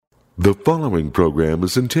The following program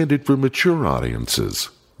is intended for mature audiences.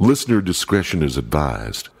 Listener discretion is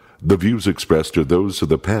advised. The views expressed are those of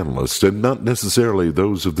the panelists and not necessarily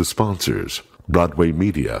those of the sponsors, Broadway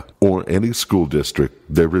Media, or any school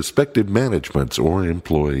district, their respective managements, or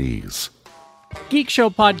employees. Geek Show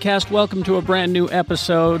Podcast, welcome to a brand new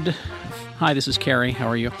episode. Hi, this is Carrie. How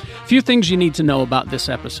are you? A few things you need to know about this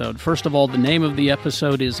episode. First of all, the name of the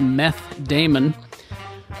episode is Meth Damon.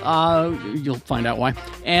 You'll find out why.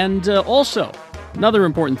 And also, another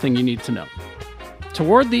important thing you need to know.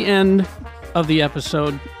 Toward the end of the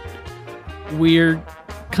episode, we're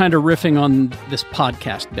kind of riffing on this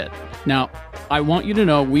podcast bit. Now, I want you to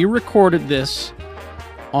know we recorded this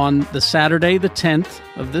on the Saturday, the 10th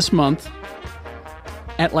of this month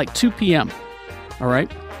at like 2 p.m. All right?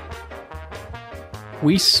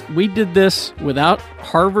 We did this without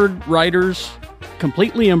Harvard writers,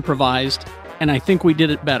 completely improvised, and I think we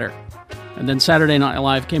did it better. And then Saturday Night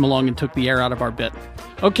Live came along and took the air out of our bit.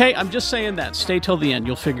 Okay, I'm just saying that. Stay till the end.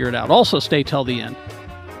 You'll figure it out. Also, stay till the end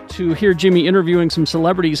to hear Jimmy interviewing some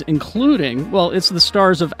celebrities, including, well, it's the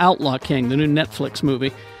stars of Outlaw King, the new Netflix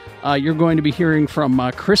movie. You're going to be hearing from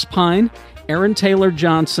Chris Pine, Aaron Taylor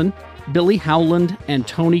Johnson, Billy Howland, and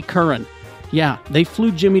Tony Curran. Yeah, they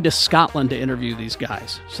flew Jimmy to Scotland to interview these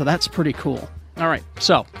guys, so that's pretty cool. All right,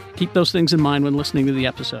 so keep those things in mind when listening to the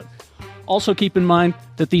episode. Also keep in mind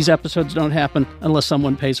that these episodes don't happen unless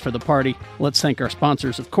someone pays for the party. Let's thank our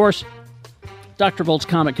sponsors, of course. Dr. Volt's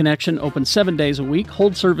Comic Connection, open 7 days a week.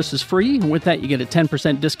 Hold service is free, and with that you get a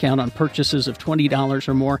 10% discount on purchases of $20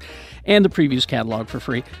 or more, and the previews catalog for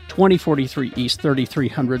free. 2043 East,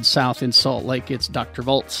 3300 South in Salt Lake. It's Dr.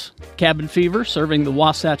 Volt's. Cabin Fever, serving the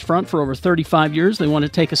Wasatch Front for over 35 years. They want to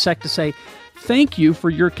take a sec to say thank you for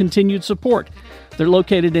your continued support. They're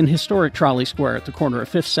located in historic Trolley Square at the corner of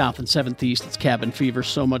 5th South and 7th East. It's Cabin Fever,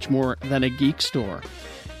 so much more than a geek store.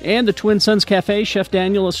 And the Twin Sons Cafe, Chef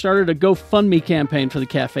Daniel has started a GoFundMe campaign for the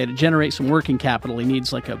cafe to generate some working capital. He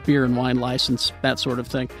needs like a beer and wine license, that sort of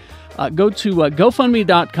thing. Go to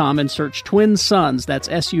GoFundMe.com and search Twin Sons, that's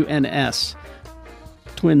S-U-N-S,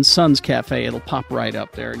 Twin Sons Cafe. It'll pop right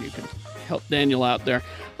up there and you can help Daniel out there.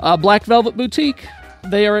 Black Velvet Boutique,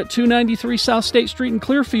 they are at 293 South State Street in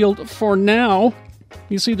Clearfield for now.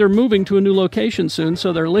 You see they're moving to a new location soon,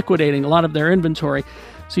 so they're liquidating a lot of their inventory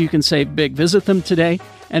so you can save big. Visit them today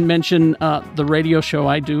and mention the radio show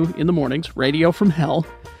I do in the mornings, Radio from Hell,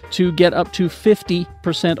 to get up to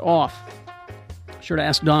 50% off. Sure to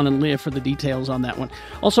ask Don and Leah for the details on that one.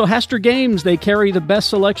 Also, Haster Games, they carry the best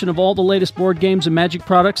selection of all the latest board games and Magic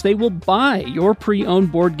products. They will buy your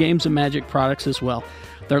pre-owned board games and Magic products as well.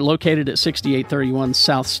 They're located at 6831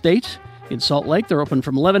 South State in Salt Lake. They're open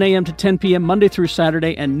from 11 a.m. to 10 p.m. Monday through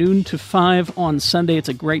Saturday and noon to 5 on Sunday. It's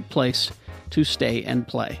a great place to stay and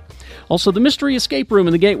play. Also, the Mystery Escape Room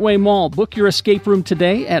in the Gateway Mall. Book your escape room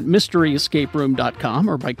today at mysteryescaperoom.com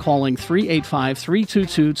or by calling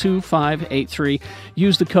 385-322-2583.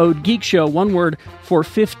 Use the code GEEKSHOW, one word, for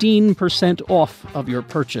 15% off of your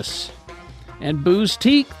purchase. And Booze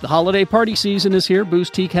Teak, the holiday party season is here.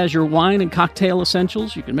 Booze Teak has your wine and cocktail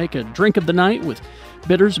essentials. You can make a drink of the night with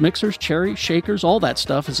bitters, mixers, cherry, shakers, all that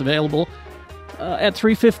stuff is available at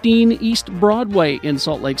 315 East Broadway in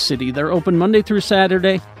Salt Lake City. They're open Monday through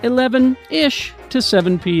Saturday, 11-ish to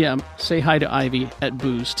 7 p.m. Say hi to Ivy at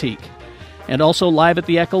Booze Teak. And also live at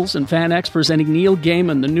the Eccles and FanX, presenting Neil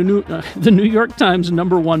Gaiman, the New York Times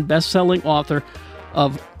 #1 best-selling author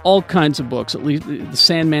of all kinds of books, at least the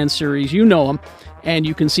Sandman series. You know him, and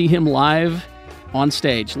you can see him live on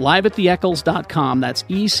stage. Liveattheeccles.com, that's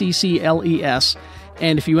ECCLES.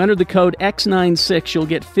 And if you enter the code X96, you'll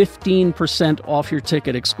get 15% off your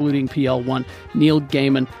ticket, excluding PL1. Neil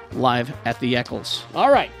Gaiman, live at the Eccles. All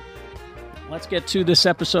right, let's get to this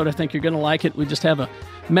episode. I think you're going to like it. We just have a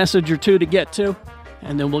message or two to get to,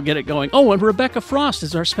 and then we'll get it going. Oh, and Rebecca Frost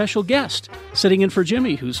is our special guest, sitting in for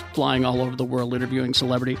Jimmy, who's flying all over the world interviewing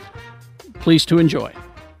celebrity. Please to enjoy.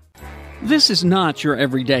 This is not your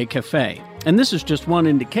everyday cafe, and this is just one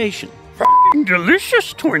indication.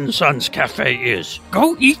 Delicious Twin Sons Cafe is.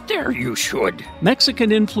 Go eat there, you should.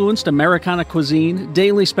 Mexican-influenced Americana cuisine,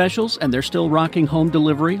 daily specials, and they're still rocking home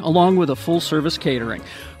delivery, along with a full-service catering.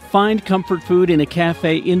 Find comfort food in a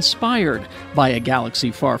cafe inspired by a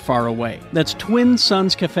galaxy far, far away. That's Twin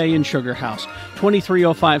Sons Cafe in Sugar House,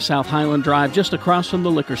 2305 South Highland Drive, just across from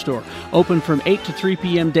the liquor store. Open from 8 to 3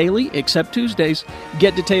 p.m. daily, except Tuesdays.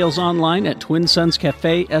 Get details online at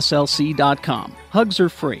twinsonscafeslc.com. Hugs are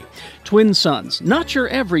free. Twin Sons, not your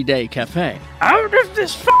everyday cafe. Out of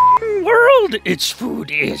this f***ing world, its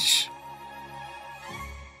food is.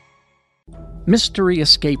 Mystery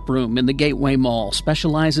Escape Room in the Gateway Mall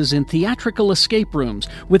specializes in theatrical escape rooms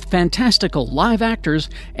with fantastical live actors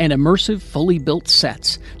and immersive, fully built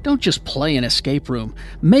sets. Don't just play an escape room.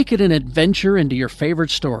 Make it an adventure into your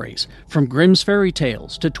favorite stories. From Grimm's Fairy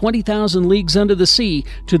Tales to 20,000 Leagues Under the Sea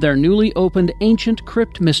to their newly opened Ancient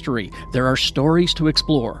Crypt Mystery, there are stories to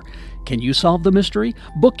explore. Can you solve the mystery?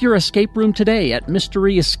 Book your escape room today at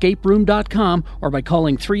mysteryescaperoom.com or by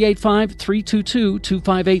calling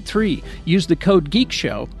 385-322-2583. Use the code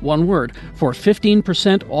GEEKSHOW, one word, for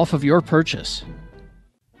 15% off of your purchase.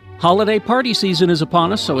 Holiday party season is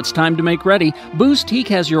upon us, so it's time to make ready. Boostique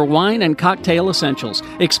has your wine and cocktail essentials.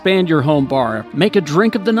 Expand your home bar. Make a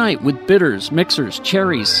drink of the night with bitters, mixers,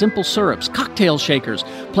 cherries, simple syrups, cocktail shakers.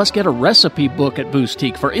 Plus, get a recipe book at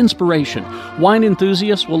Boostique for inspiration. Wine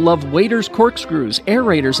enthusiasts will love waiters' corkscrews,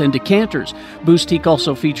 aerators, and decanters. Boostique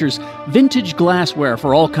also features vintage glassware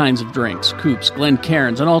for all kinds of drinks, coupes,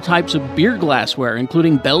 Glencairns, and all types of beer glassware,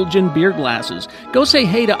 including Belgian beer glasses. Go say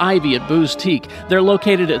hey to Ivy at Boostique. They're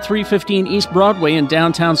located at 315 East Broadway in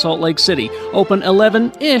downtown Salt Lake City. Open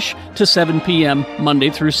 11-ish to 7 p.m. Monday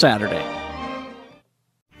through Saturday.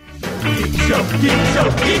 Geek Show, Geek Show,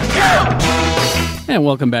 Geek Show! And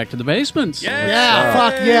welcome back to the basement. Yeah,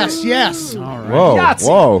 fuck yes. All right.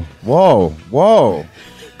 Whoa, whoa, whoa.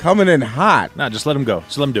 Coming in hot. No, just let him go.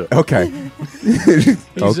 Just let him do it. Okay.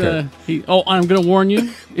 Okay. I'm going to warn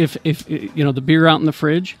you. If you know the beer out in the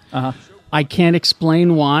fridge, I can't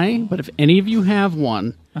explain why, but if any of you have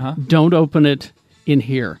one, don't open it in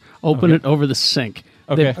here. Open it over the sink.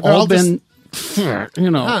 Okay. They've all been, I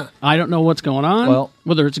don't know what's going on. Well,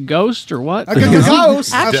 whether it's a ghost or what. A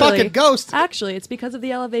ghost. Actually- A fucking ghost. Actually, it's because of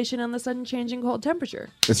the elevation and the sudden changing cold temperature.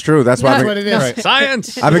 It's true. That's why That's what it is.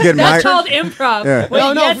 Science! I've been getting That's my... called improv. Yeah. Wait,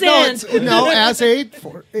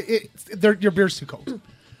 Your beer's too cold.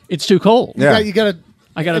 It's too cold. Yeah. You gotta.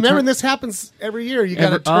 I gotta remember turn- this happens every year. You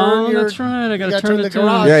gotta turn your. that's right. I gotta you turn the it garage.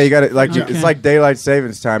 down. Yeah, you got it. Like Okay. it's like daylight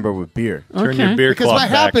savings time, but with beer. Turn your beer Because clock what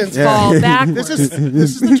back. happens? Fall backwards. This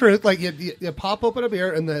is the truth. Like you pop open a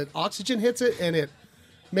beer and the oxygen hits it and it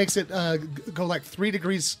makes it go like 3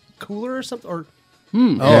 degrees cooler or something. Or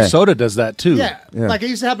Oh, soda does that too. yeah, like it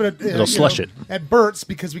used to happen at It'll slush it. at Burt's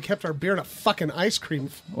because we kept our beer in a fucking ice cream.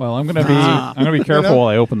 well, I'm gonna be careful know? while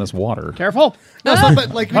I open this water. Careful. No,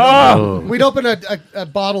 but like we'd open a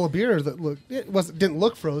bottle of beer that didn't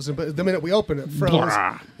look frozen, but the minute we opened it, froze,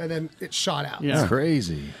 and then it shot out. Yeah.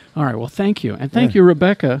 Crazy. All right. Well, thank you. And thank you,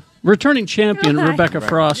 Rebecca. Returning champion, Hi. Rebecca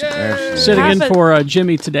Frost. Sitting Have in a- for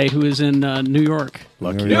Jimmy today, who is in New York.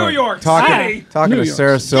 Lucky. New York. Talking New to York.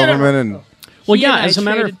 Sarah Silverman and... Well, He yeah, and I as a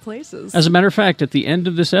matter traded places. As a matter of fact, at the end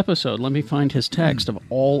of this episode, let me find his text of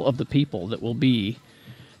all of the people that will be.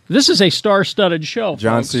 This is a star-studded show,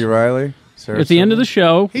 John folks. C. Riley. Sarah At the end of the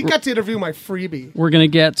show, He got to interview my freebie. we're going to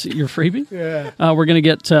get your freebie. Yeah. We're going to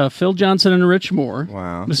get Phil Johnson and Rich Moore.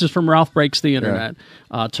 Wow. This is from Ralph Breaks the Internet.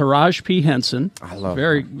 Taraj P. Henson. I love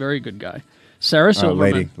very, him. very good guy. Sarah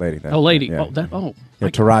Silverman. lady. Lady. Yeah. Yeah,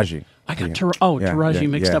 Taraji. I got Yeah. Taraji Yeah,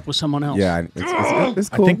 mixed yeah. up with someone else. Yeah, it's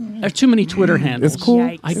cool. There's too many Twitter handles. It's cool.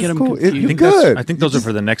 Yikes. I get them cool. confused. You're think good. I think those are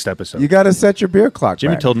for the next episode. You got to set your beer clock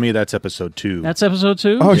Jimmy back. told me that's episode 2. That's episode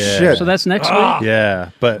 2? Oh, Yeah. shit. So that's next week? yeah,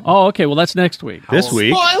 but Oh, okay. Well, that's next week. this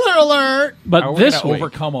week Spoiler alert! But How are we this gonna week,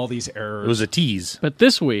 overcome all these errors? it was a tease. but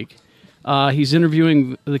this week, he's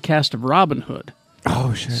interviewing the cast of Robin Hood.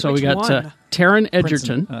 Oh, shit. So we Which got one? Taryn Prince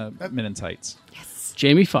Edgerton, and, Men in Tights.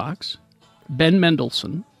 Jamie Foxx, Ben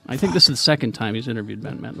Mendelsohn. I think this is the second time he's interviewed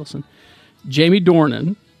Ben Mendelsohn. Jamie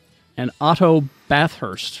Dornan, and Otto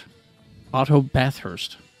Bathurst.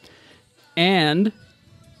 And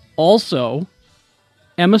also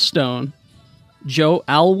Emma Stone, Joe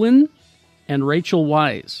Alwyn, and Rachel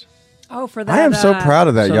Weisz. Oh, for that. I am so proud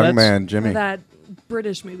of that so young that's- man, For Jimmy. that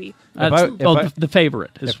British movie. That's if I- the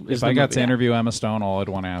favorite. Is If the I got movie. to interview Emma Stone, all I'd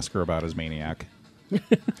want to ask her about is Maniac.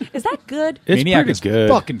 Is that good? It's Maniac pretty is good.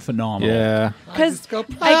 fucking phenomenal. Yeah. Because Go,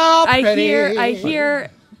 I hear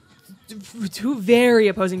two very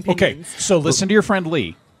opposing Okay, opinions. so listen to your friend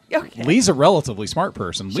Lee. Okay. Lee's a relatively smart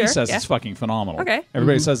person. Lee Sure, says yeah. it's fucking phenomenal. Okay.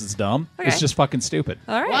 Everybody says it's dumb. Okay. It's just fucking stupid.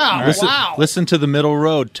 All right. Wow. Listen to the middle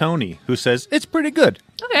road, Tony, who says it's pretty good.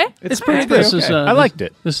 Okay. It's All pretty right. good. This is, I liked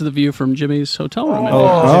it. This is the view from Jimmy's hotel room.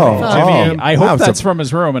 Jimmy, I hope Wow, that's from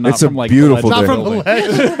his room and not it's a from like beautiful the day. Legend Not from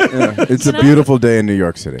the building. ledge. It's a beautiful day in New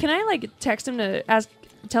York City. Can I text him to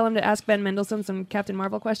tell him to ask Ben Mendelsohn some Captain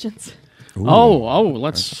Marvel questions?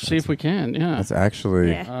 Let's see if we can. Yeah. That's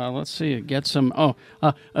actually... Yeah. Let's see. Get some.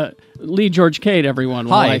 Lee George Cade, everyone.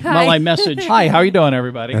 Hi. While I message. Hi, how you doing,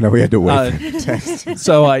 everybody? I know we had to wait.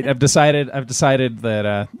 So I've decided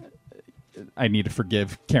that I need to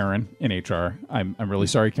forgive Karen in HR. I'm really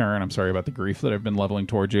sorry, Karen. I'm sorry about the grief that I've been leveling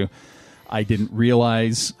towards you. I didn't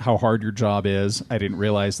realize how hard your job is. I didn't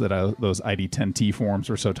realize that those ID10T forms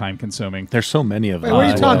were so time consuming. There's so many of them. Wait, what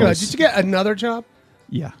are you talking about? Did you get another job?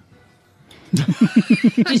 Yeah.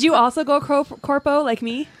 Did you also go corpo like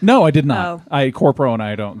me? No, I did not. Oh. Corpro and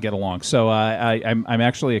I don't get along. So I'm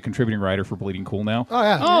actually a contributing writer for Bleeding Cool now. Oh,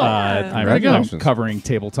 yeah. I'm covering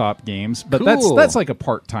tabletop games, but Cool. that's like a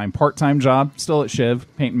part-time job. Still at Shiv,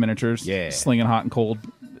 painting miniatures, Yeah. slinging hot and cold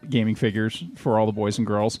gaming figures for all the boys and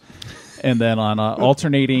girls. And then on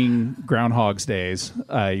alternating Groundhog's days,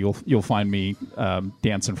 you'll find me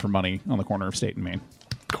dancing for money on the corner of State and Main.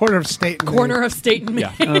 Corner of State. Corner of State and Maine.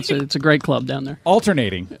 Yeah, It's a great club down there.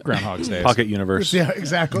 Alternating Groundhog's days. Pocket Universe. Yeah,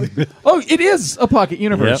 exactly. Oh, it is a pocket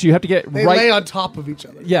universe. Yep. You have to get They right. lay on top of each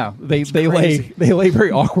other. Yeah, they crazy. lay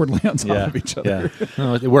very awkwardly on top of each other. Yeah.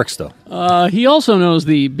 No, it works though. He also knows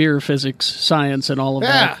the beer physics, science, and all of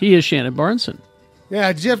Yeah. that. He is Shannon Barneson.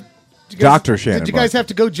 Yeah, did you guys, Dr. Shannon Did you guys have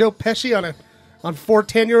to go Joe Pesci on 4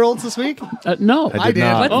 10-year-olds this week? No. I did.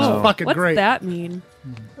 not, It was no. fucking What's great. that mean?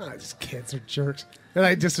 Oh, these kids are jerks. And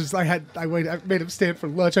I made him stand for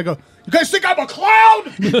lunch. I go, you guys think I'm a clown?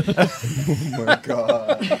 Oh my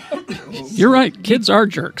god. You're right. Kids are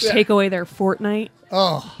jerks. Take away their Fortnite.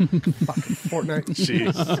 Oh, fucking Fortnite.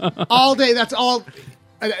 Jeez. All day, that's all.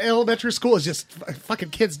 Elementary school is just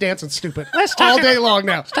fucking kids dancing stupid. All day long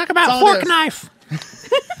now. Talk about fork knife.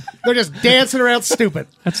 They're just dancing around stupid.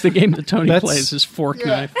 That's the game that Tony That's- plays, is fork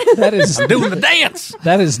knife. That is Doing the dance.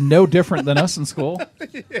 that is no different than us in school.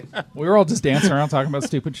 We were all just dancing around talking about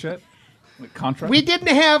stupid shit. Like Contra. We didn't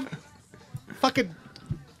have fucking.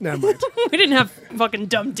 Never mind. We didn't have fucking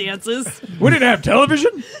dumb dances. We didn't have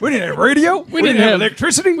television. We didn't have radio. We didn't have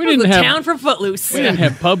electricity. We didn't The have town from Footloose. we didn't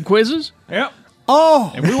have pub quizzes. Yep.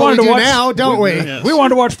 Oh, And we but wanted to do watch now, don't we? We wanted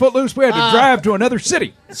to watch Footloose. We had to drive to another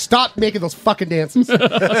city. Stop making those fucking dances.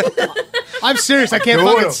 I'm serious. I can't Do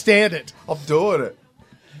fucking it. stand it. I'm doing it.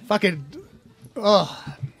 Fucking.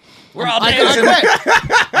 We're all I dancing.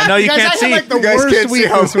 quit. I know you Guys, can't I see. had like the You guys worst can't see week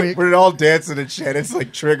how this week. we're all dancing and Shannon's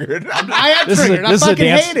like triggered. I am This is triggered. I a fucking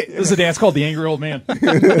dance. hate it. This is a dance called the Angry Old Man.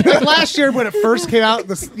 Like last year when it first came out,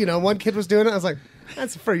 one kid was doing it. I was like,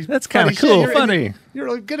 "That's pretty. That's funny kinda shit. cool, You're- funny." You're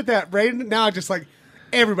really good at that, Braden." Now I just like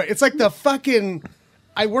everybody. It's like the fucking.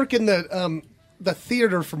 I work in the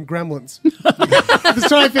theater from Gremlins. That's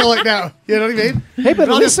what I feel like now. You know what I mean? Hey, but They're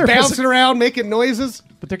all at least just they're bouncing around, making noises.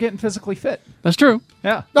 But they're getting physically fit. That's true.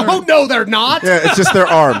 Yeah. No, they're not. Yeah, it's just their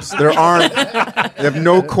arms. Their arm. They have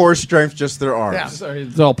no core strength, just their arms. Yeah. Sorry,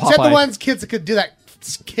 it's all Except the Popeye. ones kids that could do that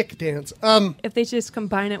kick dance. If they just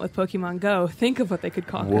combine it with Pokemon Go, think of what they could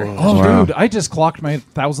conquer. Oh, Wow. dude, I just clocked my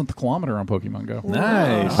 1,000th kilometer on Pokemon Go.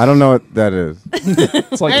 Nice. I don't know what that is.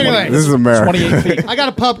 It's like Anyway. This is America. 28 feet. I got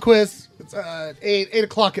a pub quiz. It's 8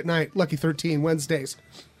 o'clock at night. Lucky 13 Wednesdays.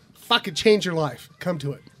 Fucking change your life. Come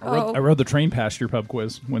to it. Oh. I rode the train past your pub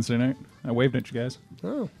quiz Wednesday night. I waved at you guys.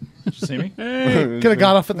 Oh. Did you see me? Could have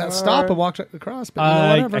got off at that stop and walked across, but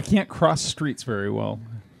whatever. I can't cross streets very well.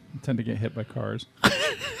 I tend to get hit by cars.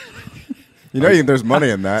 You know, there's money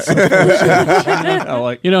in that. I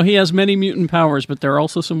like. He has many mutant powers, but there are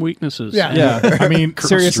also some weaknesses. Yeah. Yeah, I mean,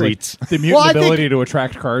 seriously, streets. the mutant Well, I think- ability to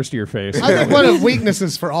attract cars to your face. I think one of the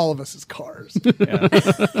weaknesses for all of us is cars.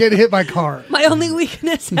 Getting hit by cars. My only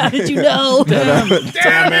weakness. How did you know?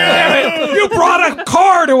 You brought a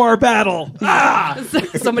car to our battle.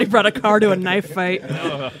 Somebody brought a car to a knife fight.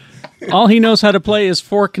 All he knows how to play is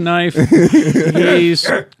fork knife. He's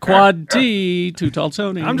quad T, Too Tall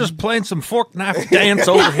Tony. I'm just playing some fork knife dance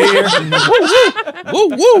over here. woo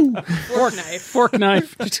woo Fork knife. fork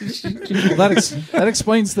knife. Well, that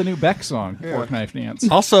explains the new Beck song, Fork Knife Dance.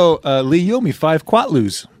 Also, Lee, you owe me 5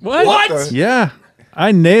 Quatloos. What? Yeah.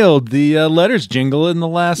 I nailed the letters jingle in the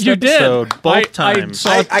last You did. episode. Both I times.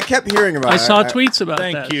 saw- I kept hearing about it. I saw tweets about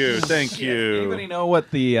Thank that. you. Thank you. Anybody know what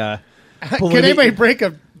the? Can anybody break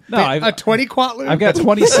a I've- 20 quatloo? I've got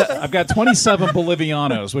 27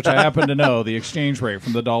 Bolivianos, which I happen to know. The exchange rate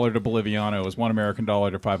from the dollar to Boliviano is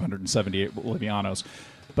 $1 to 578 Bolivianos.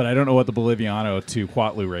 But I don't know what the Boliviano to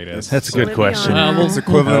Quatlu rate is. That's a good question. It's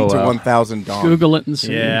equivalent Oh, wow. to 1,000 dollars. Google it and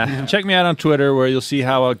see. Yeah. Check me out on Twitter where you'll see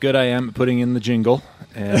how good I am at putting in the jingle.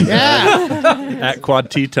 And, Yeah. at Quad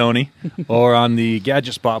T Tony, or on the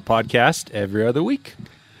Gadget Spot podcast every other week,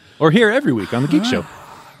 or here every week on the Geek Show.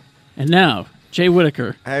 And now, Jay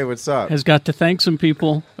Whitaker Hey, what's up? has got to thank some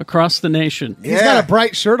people across the nation He's got a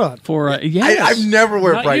bright shirt on. for, yes. I've never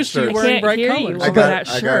wear Not bright used to shirts. wearing Can't bright hear colors. you. I Over got, that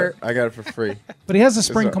I, shirt. got, I got it for free. But he has a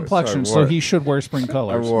spring So I complexion, wore so it. he should wear spring I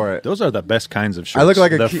colors. wore it. Those are the best kinds of shirts. I look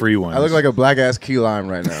like the free ones. I look like a black ass key lime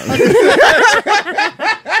right now.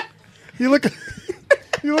 You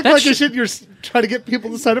look like you should. You're trying to get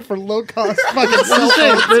people to sign up for low cost fucking cell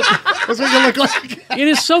phones. That's what you look like. It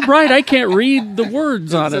is so bright I can't read the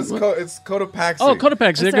words on it. It's Cotopaxi. Oh,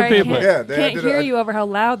 Cotopaxi, they're Sorry, good people. I can't hear you over how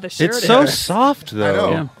loud the shirt It's is. so soft, though. I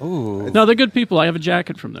know. Yeah. Ooh. No, they're good people. I have a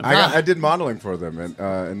jacket from them. I did modeling for them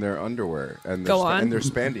in their underwear and their, Go on. and their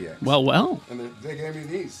spandex. Well. And they gave me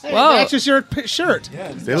these. Hey, Whoa. matches your shirt.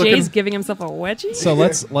 Yeah, Jay's giving himself a wedgie? So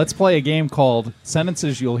let's play a game called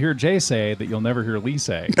sentences you'll hear Jay say that you'll never hear Lee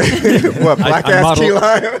say. what, black I ass model- key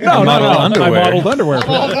lime? No, modeled underwear. I modeled underwear. For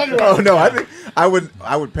that. Oh no, I think I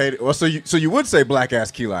would pay. Well, so you would say black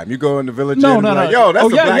ass key lime. You go in the village No, and no, be like, no. yo, that's Oh,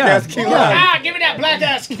 a yeah, black yeah. ass key Yeah. lime. Give me that black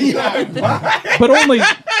ass key lime. But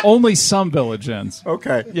only some village ends.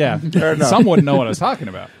 Okay. Yeah, Fair enough. some wouldn't know what I was talking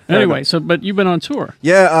about. Anyway, but you've been on tour.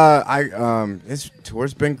 Yeah, his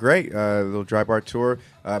tour's been great. Little dry bar tour.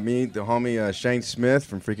 Me, the homie Shane Smith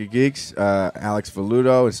from Freaky Geeks, Alex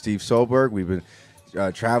Valuto, and Steve Solberg. We've been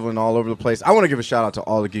traveling all over the place. I want to give a shout out to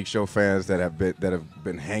all the Geek Show fans that have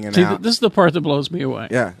been hanging See, out. this is the part that blows me away.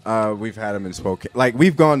 Yeah, we've had them in Spokane. Like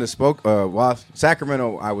we've gone to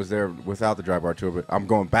Sacramento. I was there without the dry bar tour, but I'm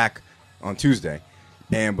going back on Tuesday.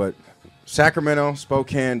 But Sacramento,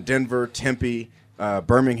 Spokane, Denver, Tempe,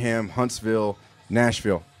 Birmingham, Huntsville,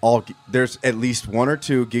 Nashville. There's at least one or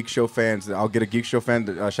two Geek Show fans. I'll get a Geek Show fan.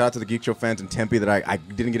 Shout out to the Geek Show fans in Tempe that I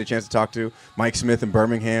didn't get a chance to talk to. Mike Smith in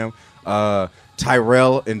Birmingham,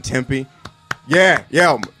 Tyrell in Tempe. Yeah.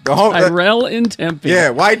 Tyrell in Tempe. Yeah,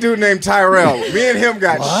 white dude named Tyrell. Me and him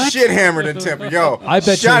got shit hammered in Tempe. Yo, I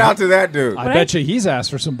bet shout you- out to that dude. I bet you he's asked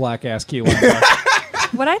for some black ass key lime.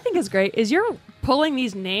 What I think is great is you're pulling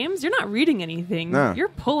these names. You're not reading anything. No. You're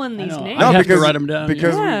pulling these know. names. I have to write 'em down,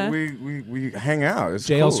 Because yeah. we hang out. It's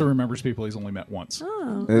Jay cool. also remembers people he's only met once,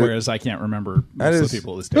 Oh. whereas I can't remember most of the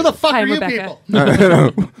people at this Who table. the fuck Hi, are you Rebecca.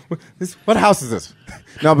 people? What house is this?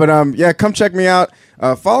 No, but yeah, come check me out.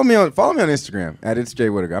 Follow me on Instagram at It's Jay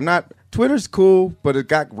Whittaker. I'm not. Twitter's cool, but it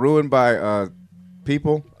got ruined by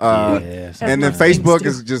people. Yes. And then As most Facebook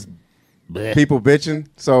things is just people bitching.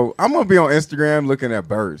 So I'm gonna be on Instagram looking at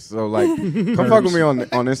birds. So like, come fuck with me on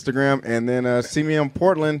Instagram, and then see me in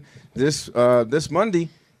Portland this Monday.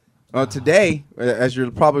 Today, as you're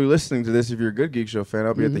probably listening to this, if you're a good Geek Show fan,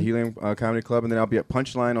 I'll be at the Helium Comedy Club, and then I'll be at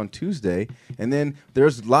Punchline on Tuesday. And then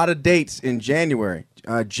there's a lot of dates in January.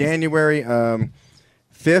 January 5th,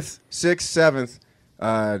 6th,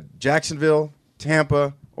 7th, Jacksonville,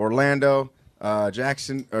 Tampa, Orlando, in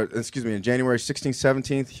January 16th,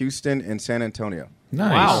 17th, Houston, and San Antonio.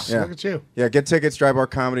 Nice. Yeah. Look at you. Yeah, get tickets,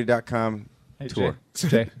 drybarcomedy.com Hey, tour.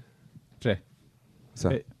 Jay. So,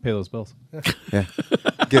 Pay those bills. yeah.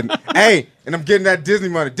 And I'm getting that Disney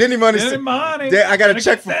money. Disney money. money. I got a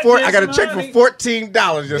check for $14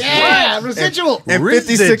 yesterday. Yeah, residual. And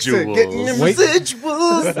 56 cents. Residuals. Getting them Wait.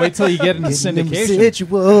 residuals. Wait till you get into syndication.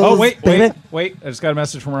 Oh, wait. I just got a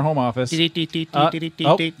message from our home office.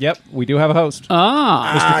 Yep, we do have a host,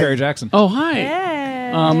 Mr. Kerry Jackson. Oh, hi. Hey.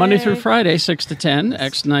 Monday through Friday, 6 to 10,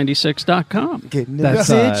 x96.com. Getting them That's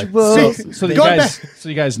residuals. so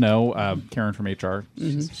you guys know Karen from HR.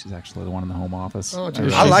 She's actually the one in the home office. Oh,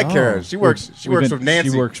 geez. I like Karen. She works with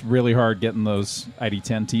Nancy. She works really hard getting those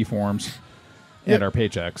ID10T forms and our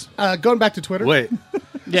paychecks. Going back to Twitter. Wait.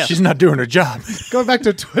 Yes. She's not doing her job. Going back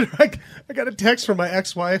to Twitter. I got a text from my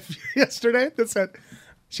ex-wife yesterday that said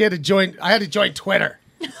I had to join Twitter.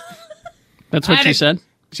 That's what she said?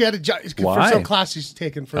 She had to join for Why? some class she's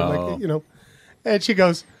taken for and she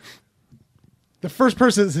goes, the first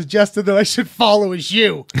person that suggested that I should follow is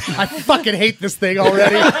you. I fucking hate this thing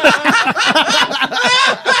already.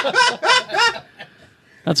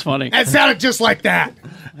 That's funny. It sounded just like that.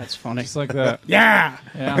 That's funny. Just like that. Yeah.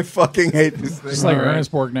 I fucking hate this thing. Just like All right.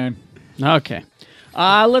 Ernest Borgnine. Okay.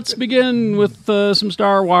 Let's begin with some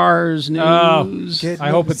Star Wars news. I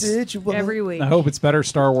hope it's Every week. I hope it's better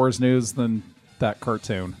Star Wars news than that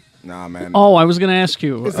cartoon. Nah, man. Oh, I was going to ask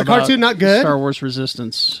you. Is the about cartoon not good? Star Wars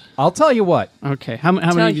Resistance. I'll tell you what. Okay. How many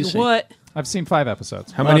Tell have you you seen? what. I've seen 5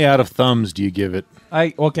 episodes. How many out of thumbs do you give it?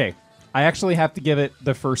 I actually have to give it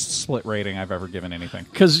the first split rating I've ever given anything.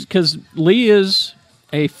 Because Lee is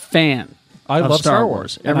a fan. I of love Star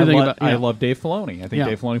Wars. And Everything I, about I yeah. love Dave Filoni. I think Yeah.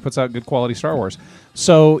 Dave Filoni puts out good quality Star Wars.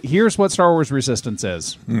 So here's what Star Wars Resistance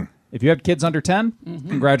is. If you have kids under 10,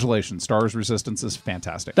 congratulations. Star Wars Resistance is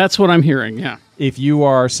fantastic. That's what I'm hearing. Yeah. If you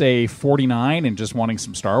are, say, 49 and just wanting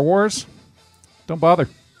some Star Wars, don't bother.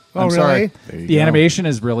 Oh, I'm sorry. really? The animation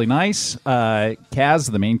is really nice.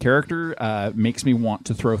 Kaz, the main character, makes me want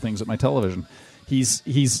to throw things at my television. He's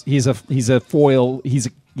a foil.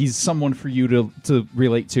 He's someone for you to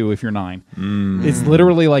relate to if you're 9. It's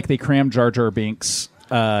literally like they crammed Jar Jar Binks'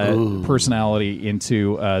 personality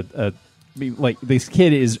into a like this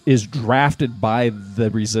kid is drafted by the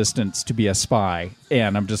Resistance to be a spy,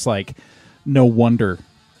 and I'm just like, no wonder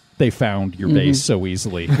they found your base so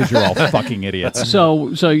easily because you're all fucking idiots. So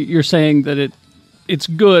you're saying that it's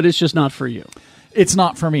good, it's just not for you. It's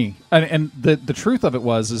not for me. And the truth of it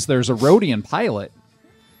is there's a Rhodian pilot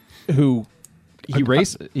who he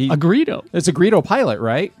races. A Greedo. It's a Greedo pilot,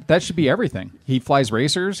 right? That should be everything. He flies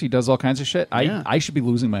racers. He does all kinds of shit. I should be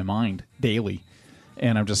losing my mind daily,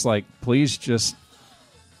 and I'm just like, please just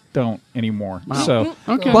don't anymore. Wow. So,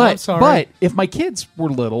 Okay. but if my kids were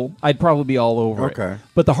little, I'd probably be all over it. Okay.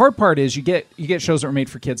 But the hard part is you get shows that are made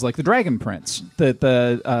for kids, like the Dragon Prince that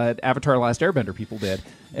the Avatar: Last Airbender people did,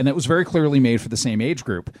 and it was very clearly made for the same age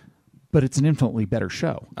group. But it's an infinitely better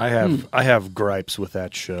show. I have gripes with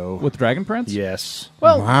that show. With Dragon Prince? Yes.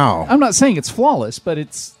 Well, Wow. I'm not saying it's flawless, but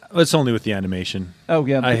it's... It's only with the animation. Oh,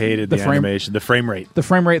 yeah. I hated the animation. The frame rate. The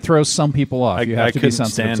frame rate throws some people off. You have to be couldn't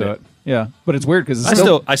sensitive stand to it. it. Yeah, but it's weird because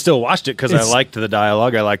I still watched it because I It's- liked the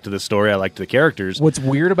dialogue, I liked the story, I liked the characters. What's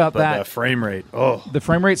weird about But that? the frame rate, The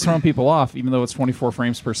frame rate's throwing people off, even though it's 24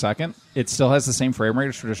 frames per second. It still has the same frame rate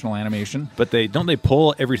as traditional animation But they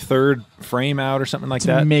pull every third frame out or something like to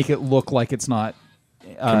that. make it look like it's not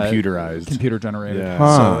Computerized. computer generated.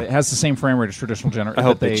 Yeah. So it has the same frame rate as traditional generated. I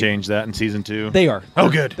hope they change that in season 2. They are. Oh,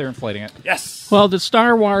 good. They're inflating it. Yes. Well, the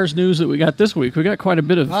Star Wars news that we got this week, we got quite a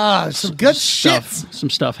bit of some good stuff, some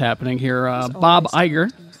stuff happening here. Bob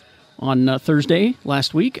Iger on Thursday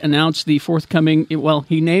last week announced the forthcoming. Well,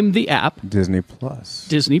 he named the app Disney Plus.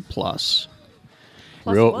 Disney Plus.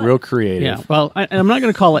 Real creative. Yeah. Well, I'm not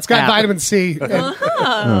going to call it. It's got app. vitamin C.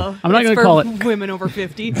 Oh, I'm not going to for call it women over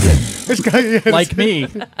 50. Like me.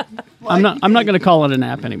 I'm not going to call it an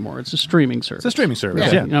app anymore. It's a streaming service. It's a streaming service.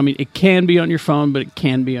 Yeah. Yeah. You know, I mean, it can be on your phone, but it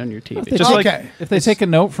can be on your TV. Just like Okay. If they take a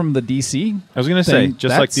note from the DC, I was going to say, then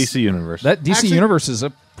just like that's- DC Universe. that DC Actually- Universe is a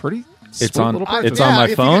pretty It's sweet on. little It's purchase. on my if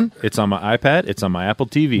you phone. It's on my iPad. It's on my Apple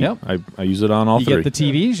TV. Yep. I use it on all You three. get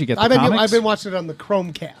the TVs, you get the I've comics. been watching it on the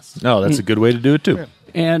Chromecast. No, that's a good way to do it too.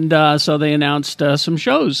 And so they announced some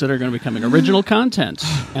shows that are going to be coming, original content.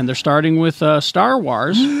 And they're starting with Star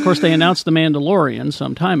Wars. Of course, they announced The Mandalorian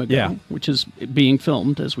some time ago, Yeah. which is being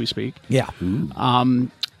filmed as we speak. Yeah.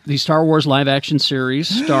 The Star Wars live-action series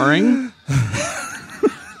starring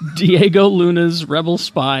Diego Luna's rebel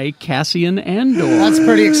spy, Cassian Andor. That's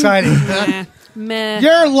pretty exciting. Meh.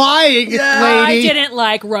 You're lying, I lady. didn't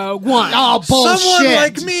like Rogue One. Oh,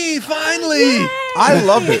 bullshit. me, finally. I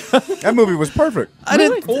loved it. That movie was perfect. I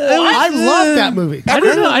love that movie. I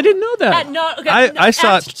didn't know that. I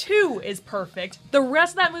saw Act 2 is perfect. The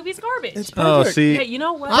rest of that movie's garbage. Oh, see, Hey, you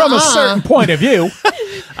know what? From a certain point of view.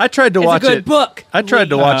 I tried to It's a watch good it. book. I tried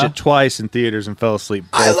to Lee. watch it twice in theaters and fell asleep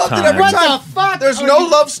both I loved times. it every What time. the fuck? There's are no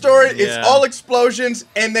you- love story. It's Yeah. all explosions,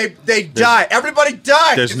 and they die. Everybody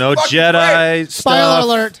dies. There's It's no fucking Jedi great. stuff. Spoiler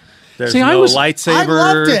alert. There's See, no I lightsaber. I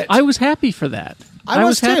loved it. I was happy for that. I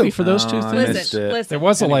was happy too. for those two I things. missed it. Listen. There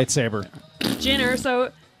was a lightsaber. Jyn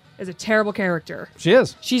Erso is a terrible character. She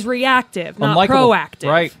is. She's reactive, not Unlikable. proactive.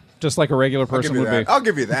 Right. Just like a regular I'll person give you would that. be. I'll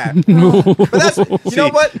give you that. But that's you know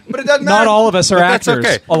what? But it doesn't matter. Not all of us are But that's actors.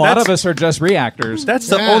 okay. A lot That's- of us are just reactors. That's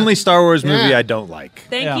the Yeah. only Star Wars movie Yeah. I don't like.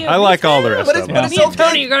 Thank Yeah. you. I like all the rest But of it's, them. but it's Me and okay.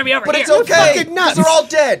 Tony are gonna be over but here. it's okay. fucking nuts. 'Cause they're all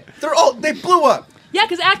dead. They blew up. Yeah,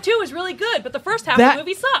 because Act 2 is really good, but the first half of the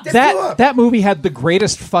movie sucks. blew up. That movie had the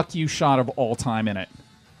greatest fuck you shot of all time in it.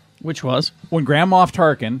 Which was? When Grand Moff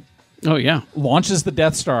Tarkin Oh, yeah. launches the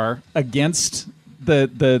Death Star against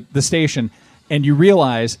the station, and you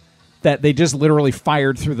realize that they just literally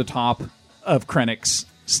fired through the top of Krennic's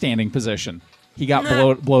standing position. He got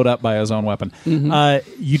blowed up by his own weapon.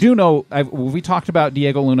 You do know, we talked about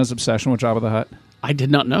Diego Luna's obsession with Jabba the Hutt. I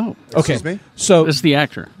did not know. Okay, Excuse me? so This is the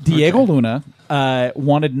actor. Diego Luna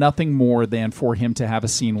wanted nothing more than for him to have a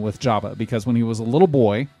scene with Jabba, because when he was a little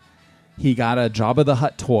boy, he got a Jabba the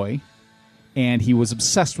Hutt toy, and he was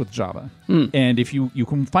obsessed with Jabba. And if you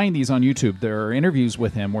can find these on YouTube, there are interviews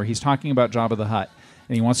with him where he's talking about Jabba the Hutt,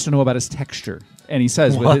 and he wants to know about his texture. And he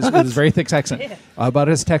says with his very thick accent, about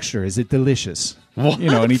his texture, is it delicious?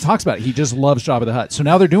 You know, and he talks about it. He just loves Jabba the Hutt. So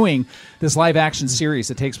now they're doing this live action series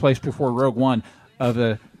that takes place before Rogue One of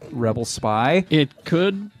a rebel spy. It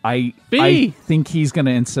could. I think he's going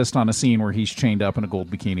to insist on a scene where he's chained up in a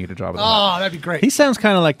gold bikini to Jabba the Hutt. Oh, that'd be great. He sounds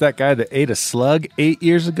kind of like that guy that ate a slug 8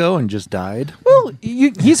 years ago and just died. Well,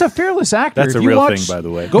 he's a fearless actor. That's If a you real watch- thing, by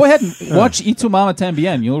the way. Go ahead and watch Y Tu Mama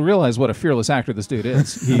Tambien. You'll realize what a fearless actor this dude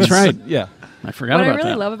is. He's, right. Yeah. I forgot What I about really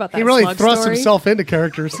that. love about that He really slug thrusts story, himself into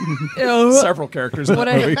characters. Several characters in What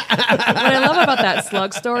that movie. what I love about that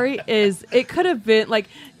slug story is it could have been like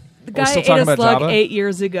The guy still ate talking a about slug Jabba? 8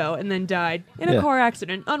 years ago and then died in a Yeah. car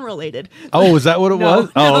accident, unrelated. Oh, is that what it No, was?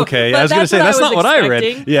 Oh, no, okay. but I was going to say, that's not what I read.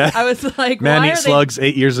 expecting. Yeah. I was like, Man why eats are they... slugs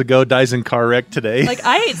 8 years ago, dies in car wreck today. Like,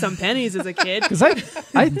 I ate some pennies as a kid. Because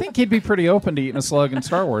I think he'd be pretty open to eating a slug in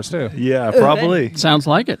Star Wars too. yeah, probably. Sounds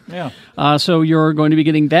like it. Yeah, So you're going to be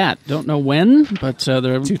getting that. Don't know when, but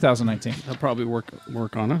they'll 2019. probably work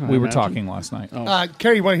on it. I We were imagine. talking last night.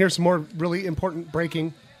 Carrie, you want to hear some more really important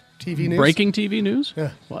breaking TV news? Breaking TV news?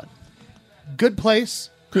 Yeah. What? Good Place,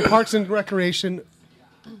 Parks and Recreation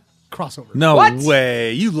crossover. No What?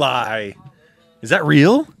 way. You lie. Is that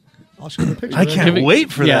real? I'll show you the picture. I can't Give it-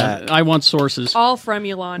 wait for yeah, that. I want sources. All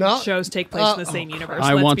Fremulon No. shows take place in the same universe.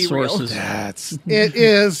 I Let's want be real. sources. That's. It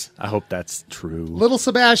is I hope that's true. Little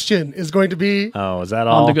Sebastian is going to be Oh, is that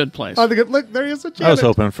all? On the good place. on the good. Look, there he is. I was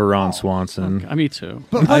hoping for Ron Swanson. Me too.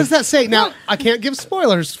 But what does that say? Now, I can't give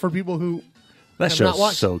spoilers for people who That I've not show's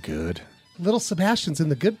watched. so good. Little Sebastian's in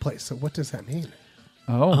the good place. So what does that mean?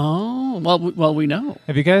 Oh, well, we know.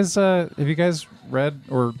 Have you guys read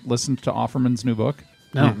or listened to Offerman's new book?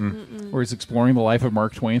 No. Where he's exploring the life of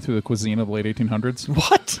Mark Twain through the cuisine of the late 1800s.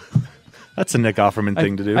 What? That's a Nick Offerman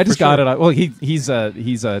thing to do. I just for got sure. it. Well, he's a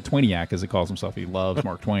Twainiac, as he calls himself. He loves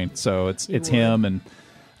Mark Twain. So it's him and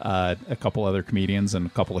a couple other comedians and a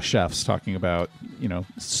couple of chefs talking about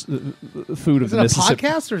food of Is the it a Mississippi.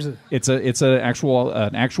 podcast or is it? It's an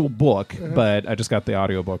actual book, but I just got the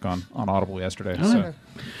audiobook on Audible yesterday. So.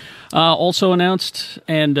 Also announced,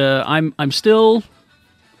 and I'm still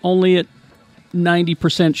only at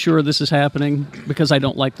 90% sure this is happening because I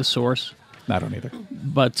don't like the source. I don't either.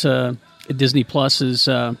 But Disney Plus is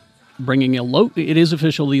bringing it is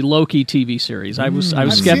official, the Loki TV series. I was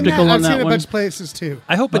I've skeptical on I've seen that a one. bunch of places too.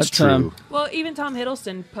 I hope it's But, true. Well, even Tom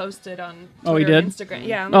Hiddleston posted on Twitter Oh, he and did? Instagram.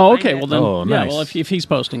 Yeah. I'm Oh, gonna okay. find Well it. then, Oh, yeah. nice. Well, if he's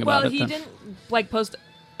posting about Well, it, he then. didn't post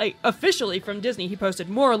officially from Disney. He posted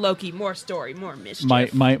more Loki, more story, more mischief.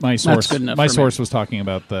 My source good enough my for me. source was talking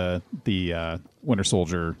about the Winter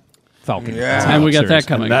Soldier Falcon. Yeah. And we got series. that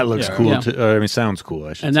coming. That looks Yeah. cool. Yeah. Too. I mean, sounds cool.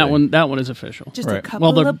 I should And say. that one is official. Just Right. a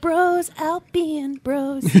couple Well, of bros out being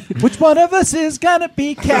bros. Which one of us is gonna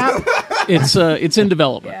be Cap? It's in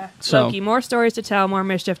development. Yeah. So Loki, more stories to tell, more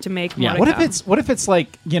mischief to make. More Yeah. to What if come. it's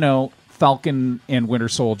like Falcon and Winter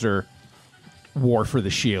Soldier war for the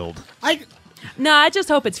shield? No, I just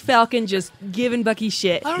hope it's Falcon just giving Bucky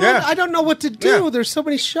shit. I don't know what to do. Yeah. There's so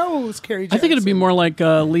many shows, Carrie. I think it'd be more like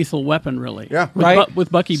Lethal Weapon, really. Yeah. With, Right.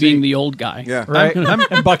 with Bucky being the old guy. Yeah. Right?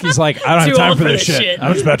 and Bucky's like, I don't have Too time old for for this this shit. shit.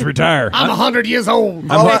 I'm just about to retire. I'm 100 years old.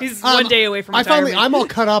 He's one day away from retirement. I'm all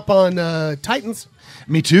cut up on Titans.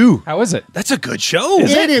 Me too. How is it? That's a good show.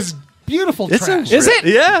 It is beautiful trash. Is it?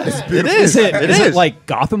 Yeah, it is. Is it like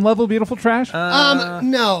Gotham level beautiful trash?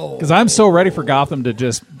 No. Because I'm so ready for Gotham to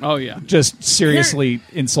just Oh yeah. seriously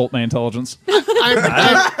insult my intelligence.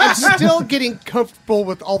 I'm still getting comfortable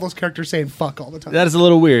with all those characters saying fuck all the time. That is a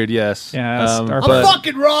little weird. Yes. Yeah, Star- I'm but,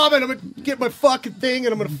 fucking Robin. I'm gonna get my fucking thing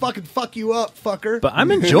and I'm gonna fucking fuck you up, fucker. but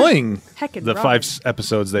I'm enjoying Heckin' the Robin. 5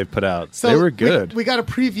 episodes they've put out. So they were good. We got a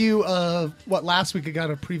preview of last week. I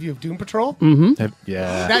got a preview of Doom Patrol.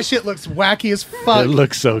 Yeah. That shit looks wacky as fuck. It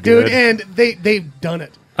looks so dude. good. And they've done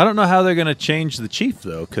it. I don't know how they're going to change the chief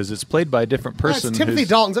though, because it's played by a different person. It's Timothy who's-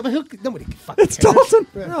 Dalton's. I mean, nobody can fucking cares.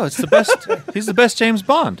 No, it's the best. He's the best James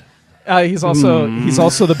Bond. He's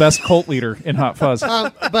also the best cult leader in Hot Fuzz.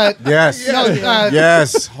 But Yes. no,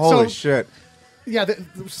 Yes. Holy so- shit. yeah. It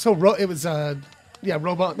was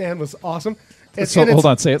Robot Man was awesome. So hold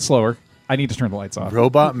on, say it slower. I need to turn the lights off.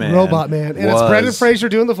 Robot Man. Robot Man, and it's was Brendan Fraser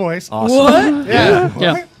doing the voice. Awesome. What? Yeah.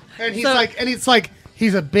 Yeah. And he's So- it's like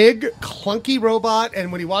he's a big clunky robot,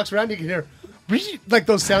 and when he walks around, you can hear like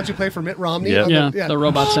those sounds you play for Mitt Romney. Yeah. on Yeah. The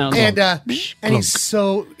robot sounds. And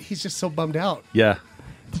he's just so bummed out. Yeah.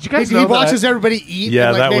 Did you guys He know that? watches everybody eat Yeah,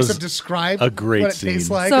 and like that makes was them describe a great what it scene. tastes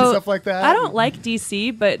like So, and stuff like that. I don't like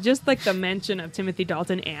DC, but just like the mention of Timothy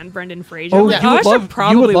Dalton and Brendan Fraser. Oh, like, you I would should love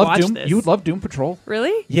probably you would love watch Doom. this. You would love Doom Patrol.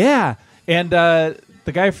 Really? Yeah, and the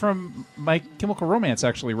guy from My Chemical Romance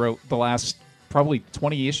actually wrote the last probably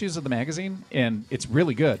 20 issues of the magazine, and it's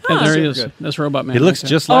really good. And there he Super is. good. That's Robot Man. He looks right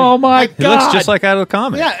just like. Oh my He looks God. just like out of the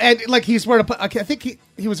comic. Yeah, and like he's wearing I think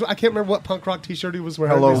he was. I can't remember what punk rock T-shirt he was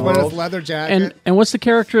wearing. Hello he was wearing World. his leather there. jacket. And what's the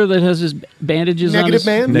character that has his bandages on? Negative his-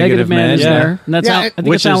 Man? Negative Man is Yeah. there. And that's Yeah, I think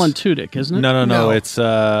which it's Alan is- Tudyk, isn't it? No. No. It's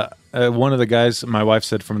one of the guys my wife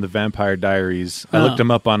said from the Vampire Diaries. I Oh. looked him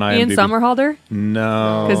up on IMDb. Ian Somerhalder?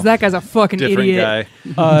 No. Because that guy's a fucking different idiot.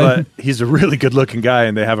 guy. But he's a really good looking guy,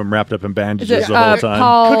 and they have him wrapped up in Is bandages it the whole time.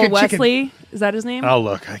 Paul Cooking chicken. Wesley? Is that his name? Oh,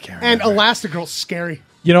 look. I can't And remember. Elastigirl's scary.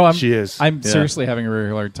 You know, She is. I'm Yeah. seriously having a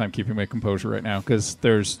really hard time keeping my composure right now because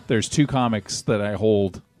there's two comics that I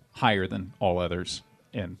hold higher than all others.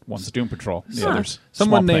 and one's Doom Patrol. The other's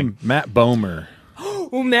Someone Swamp named Matt Bomer.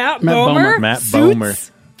 Oh, Matt Matt Bomer? Bomer. Matt Suits?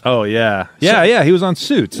 Bomer. Oh, yeah. Yeah, he was on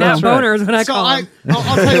Suits. Matt That's right. Boner is what I So call him.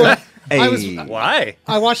 I'll tell you what. Why?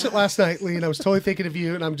 I watched it last night, Lee, and I was totally thinking of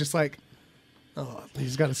you, and I'm just like, oh,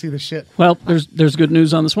 he's got to see this shit. Well, there's good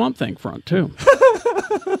news on the Swamp Thing front, too.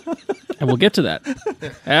 And we'll get to that.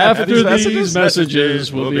 After these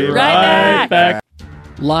messages, we'll be right back.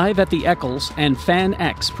 Live at the Eccles and Fan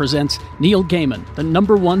X presents Neil Gaiman, the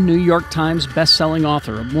 #1 New York Times best-selling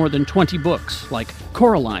author of more than 20 books like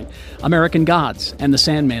Coraline, American Gods, and the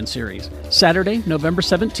Sandman series. Saturday, November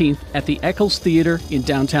 17th at the Eccles Theater in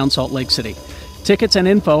downtown Salt Lake City. Tickets and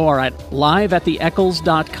info are at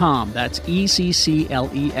liveattheeccles.com. That's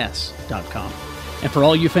ECCLES.com. And for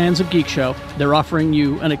all you fans of Geek Show, they're offering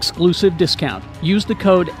you an exclusive discount. Use the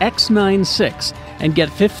code X96 and get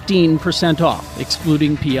 15% off,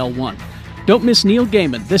 excluding PL1. Don't miss Neil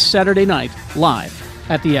Gaiman this Saturday night, live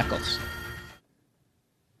at the Eccles.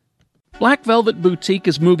 Black Velvet Boutique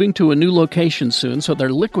is moving to a new location soon, so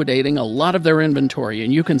they're liquidating a lot of their inventory,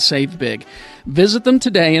 and you can save big. Visit them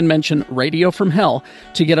today and mention Radio from Hell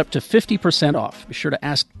to get up to 50% off. Be sure to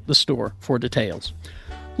ask the store for details.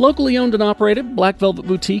 Locally owned and operated, Black Velvet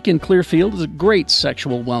Boutique in Clearfield is a great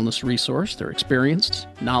sexual wellness resource. They're experienced,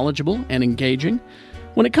 knowledgeable, and engaging.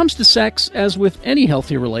 When it comes to sex, as with any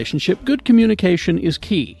healthy relationship, good communication is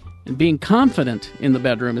key. And being confident in the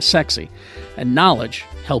bedroom is sexy. And knowledge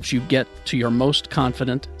helps you get to your most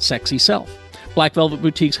confident, sexy self. Black Velvet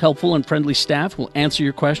Boutique's helpful and friendly staff will answer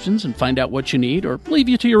your questions and find out what you need, or leave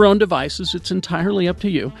you to your own devices. It's entirely up to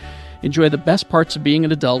you. Enjoy the best parts of being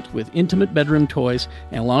an adult with intimate bedroom toys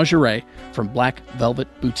and lingerie from Black Velvet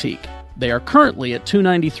Boutique. They are currently at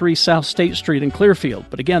 293 South State Street in Clearfield,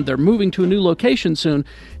 but again, they're moving to a new location soon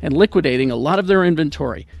and liquidating a lot of their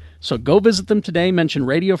inventory. So go visit them today, mention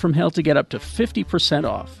Radio from Hell to get up to 50%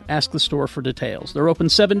 off. Ask the store for details. They're open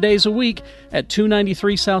 7 days a week at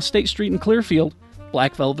 293 South State Street in Clearfield,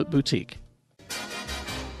 Black Velvet Boutique.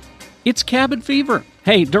 It's Cabin Fever.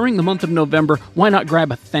 Hey, during the month of November, why not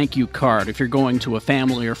grab a thank you card if you're going to a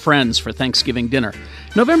family or friends for Thanksgiving dinner?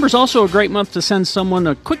 November's also a great month to send someone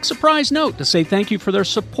a quick surprise note to say thank you for their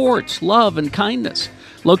support, love, and kindness.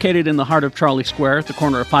 Located in the heart of Charlie Square at the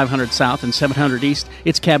corner of 500 South and 700 East,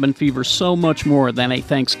 it's Cabin Fever so much more than a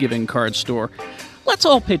Thanksgiving card store. Let's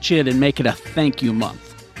all pitch in and make it a thank you month.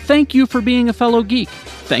 Thank you for being a fellow geek.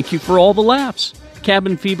 Thank you for all the laughs.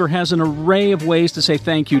 Cabin Fever has an array of ways to say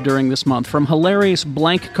thank you during this month, from hilarious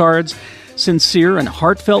blank cards, sincere and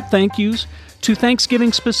heartfelt thank yous, to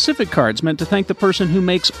Thanksgiving-specific cards meant to thank the person who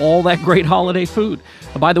makes all that great holiday food.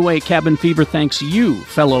 By the way, Cabin Fever thanks you,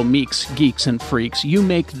 fellow meeks, geeks, and freaks. You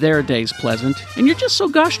make their days pleasant, and you're just so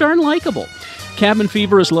gosh darn likable. Cabin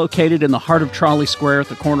Fever is located in the heart of Charlie Square at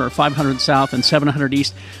the corner of 500 South and 700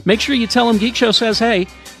 East. Make sure you tell them Geek Show says, hey,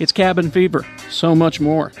 it's Cabin Fever. So much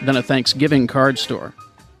more than a Thanksgiving card store.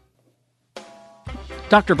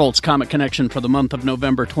 Dr. Volt's Comic Connection for the month of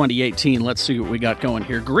November 2018. Let's see what we got going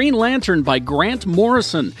here. Green Lantern by Grant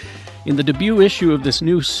Morrison. In the debut issue of this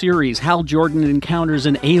new series, Hal Jordan encounters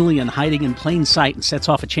an alien hiding in plain sight and sets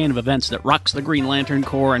off a chain of events that rocks the Green Lantern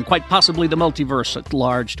Corps and quite possibly the multiverse at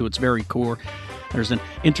large to its very core. There's an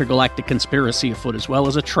intergalactic conspiracy afoot as well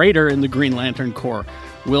as a traitor in the Green Lantern Corps.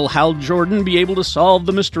 Will Hal Jordan be able to solve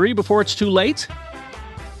the mystery before it's too late?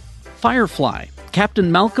 Firefly.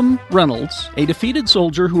 Captain Malcolm Reynolds, a defeated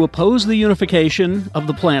soldier who opposed the unification of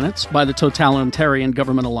the planets by the totalitarian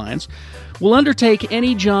government alliance, will undertake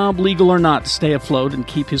any job, legal or not, to stay afloat and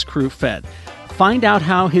keep his crew fed. Find out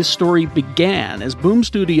how his story began as Boom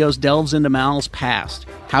Studios delves into Mal's past,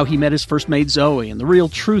 how he met his first maid Zoe, and the real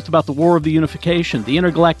truth about the War of the Unification, the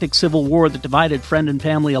intergalactic civil war that divided friend and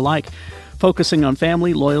family alike, focusing on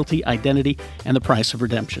family, loyalty, identity, and the price of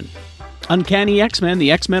redemption. Uncanny X-Men.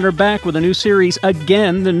 The X-Men are back with a new series.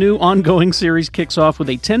 Again, the new ongoing series kicks off with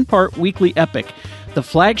a 10-part weekly epic. The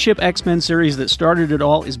flagship X-Men series that started it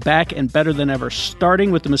all is back and better than ever.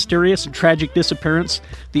 Starting with the mysterious and tragic disappearance,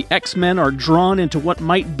 the X-Men are drawn into what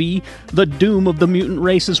might be the doom of the mutant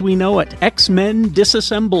race as we know it. X-Men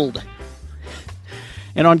Disassembled.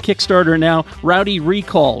 And on Kickstarter now, Rowdy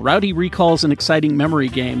Recall. Rowdy Recall is an exciting memory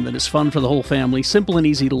game that is fun for the whole family, simple and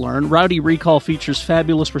easy to learn. Rowdy Recall features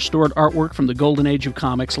fabulous restored artwork from the golden age of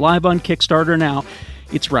comics. Live on Kickstarter now,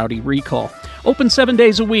 it's Rowdy Recall. Open 7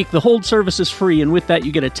 days a week. The hold service is free, and with that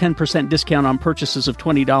you get a 10% discount on purchases of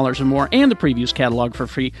 $20 or more, and the previews catalog for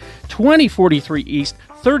free. 2043 East,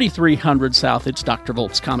 3300 South. It's Dr.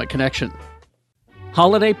 Volt's Comic Connection.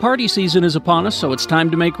 Holiday party season is upon us, so it's time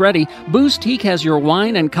to make ready. Booze Teak has your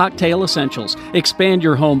wine and cocktail essentials. Expand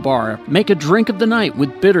your home bar. Make a drink of the night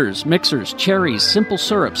with bitters, mixers, cherries, simple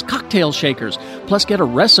syrups, cocktail shakers. Plus, get a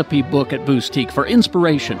recipe book at Booze Teak for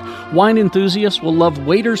inspiration. Wine enthusiasts will love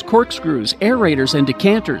waiters' corkscrews, aerators, and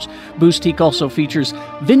decanters. Booze Teak also features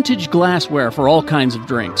vintage glassware for all kinds of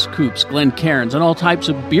drinks, coupes, Glencairns, and all types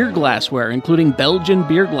of beer glassware, including Belgian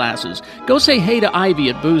beer glasses. Go say hey to Ivy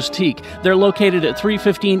at Booze Teak. They're located at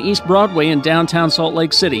 315 East Broadway in downtown Salt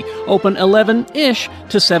Lake City. Open 11-ish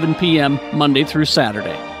to 7 p.m. Monday through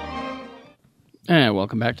Saturday. And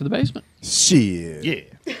welcome back to the basement. Shit.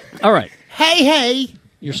 Yeah. All right. Hey.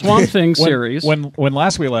 Your Swamp Thing series. When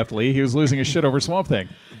last we left Lee, he was losing his shit over Swamp Thing.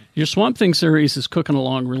 Your Swamp Thing series is cooking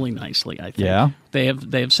along really nicely, I think. Yeah. They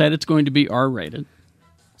have said it's going to be R-rated.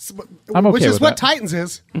 I'm okay Which is with what that. Titans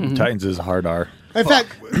is. Titans is hard R. In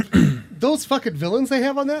fact, those fucking villains they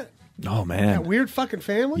have on that Oh man. weird fucking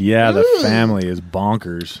family. Yeah, the Ugh. family is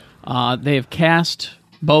bonkers. They have cast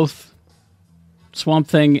both Swamp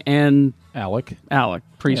Thing and Alec.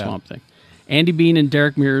 pre-Swamp Thing. Andy Bean and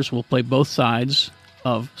Derek Mears will play both sides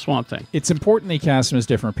of Swamp Thing. It's important they cast him as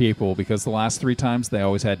different people because the last 3 times they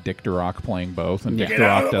always had Dick Durock playing both, and Dick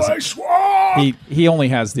Durock doesn't. He only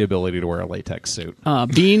has the ability to wear a latex suit.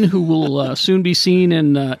 Bean, who will soon be seen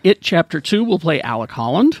in It Chapter 2, will play Alec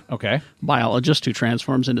Holland, Okay. biologist who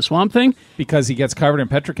transforms into Swamp Thing. Because he gets covered in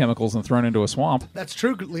petrochemicals and thrown into a swamp, That's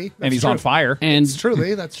true, Lee. That's and he's true. on fire. And It's true,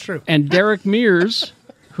 Lee. That's true. And Derek Mears,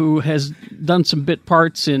 who has done some bit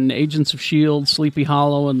parts in Agents of S.H.I.E.L.D., Sleepy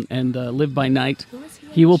Hollow, and Live by Night.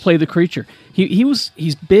 He will play the creature.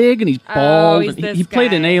 He's big and he's bald. he's this he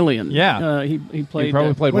played an guy. alien. Yeah. He played. He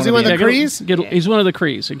probably played Was one he of one of the the Krees? He's one of the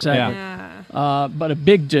Krees, exactly. Yeah. But a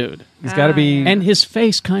big dude, He's got to be and his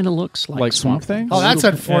face kind of looks like Swamp Thing. Oh, that's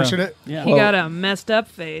unfortunate. Yeah. He got a messed up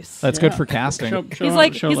face. That's good for casting. He's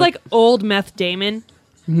like old Meth Damon.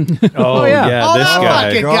 Oh, yeah. Oh, this that guy.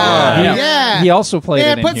 fucking God. guy. Yeah. Yeah. He also played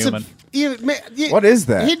Man, an put Inhuman. What is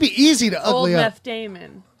that? He'd be easy to Old ugly up. Meth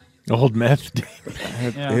Damon. Old meth.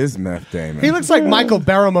 That is Meth Damon. He looks like Michael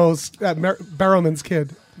Barrowman's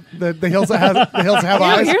kid. The hills that have You know,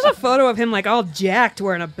 eyes. here's a photo of him like all jacked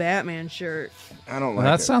wearing a Batman shirt. I don't like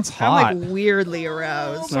That it. sounds I'm hot. like weirdly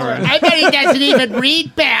aroused. I bet he doesn't even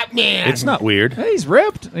read Batman. It's not weird. Hey, he's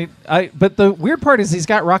ripped. But the weird part is he's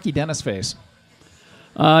got Rocky Dennis face.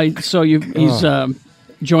 He's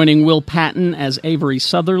joining Will Patton as Avery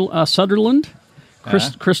Sutherland.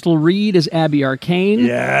 Crystal Reed as Abby Arcane.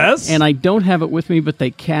 Yes. And I don't have it with me, but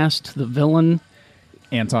they cast the villain.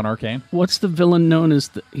 Anton Arcane. What's the villain known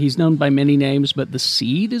as? He's known by many names, but the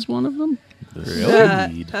Seed is one of them.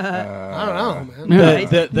 Really? I don't know, man.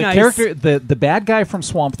 The Nice. character, the bad guy from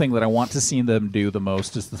Swamp Thing that I want to see them do the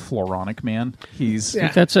most is the Floronic Man. I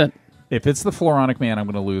think that's it. If it's the Floronic Man, I'm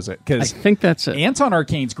going to lose it I because think that's it. Anton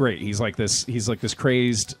Arcane's great. He's like this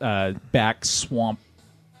crazed back swamp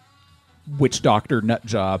witch doctor nut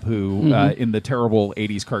job who in the terrible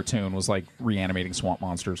 80s cartoon was like reanimating swamp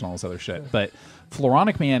monsters and all this other shit. But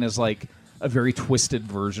Floronic Man is like a very twisted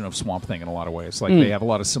version of Swamp Thing in a lot of ways. Like they have a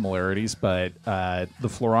lot of similarities, but the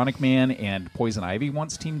Floronic Man and Poison Ivy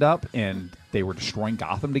once teamed up and they were destroying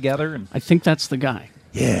Gotham together. And I think that's the guy.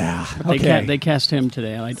 yeah, They cast him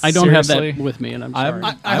today. I don't have Seriously? that with me, and I'm sorry.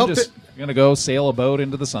 I'm I hope just gonna go sail a boat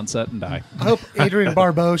into the sunset and die. I hope Adrienne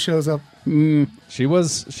Barbeau shows up. She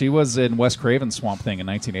was in Wes Craven's Swamp Thing in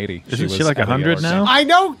 1980. Isn't she was like Abigail 100 now? I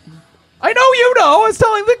know I know you know. I was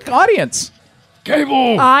telling the audience.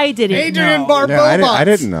 I didn't Adrienne know. Barbeau. Yeah, I bots.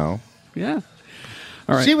 didn't know. Yeah.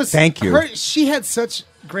 All right. She was. Thank you. She had such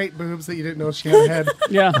great boobs that you didn't know she had a head.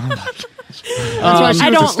 Yeah. That's why she I was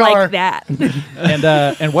a don't star. like that.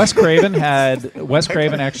 And Wes Craven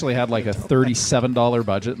actually had like a $37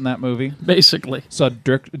 budget in that movie. Basically. So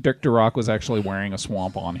Dick Durock was actually wearing a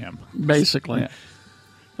swamp on him. Basically.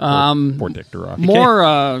 Poor Dick Durock.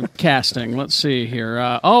 More casting. Let's see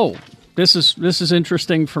here. This is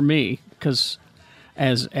interesting for me because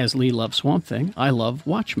as Lee loves Swamp Thing, I love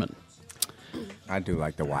Watchmen. I do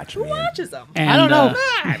like to watch Who me. watches them? And, I don't know.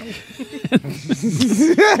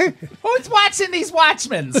 Who's watching these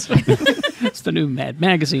Watchmens? It's the new Mad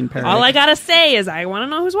Magazine parody. All I gotta say is I want to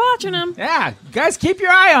know who's watching them. Yeah, guys, keep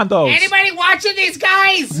your eye on those. Anybody watching these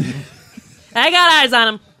guys? I got eyes on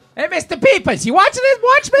them. Hey, Mr. Peepers, you watching these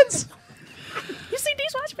Watchmens? You see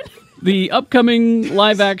these Watchmen? The upcoming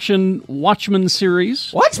live-action Watchmen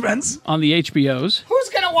series Watchmens? on the HBOs. Who's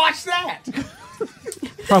gonna watch that?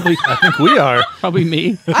 Probably, I think we are. probably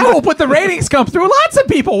me. I hope when the ratings come through, lots of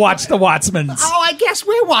people watch the Watchmens. Oh, I guess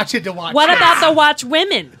we're watching to watch. What about the Watch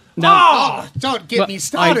Women? Oh, don't get me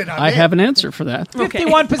started on I that. have an answer for that.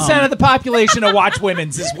 51% of the population of Watch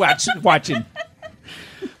Women's is watching.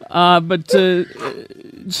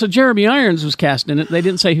 So Jeremy Irons was cast in it. They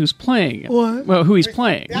didn't say who's playing it. What? Well, who he's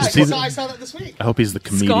playing. Yeah, I saw that this week. I hope he's the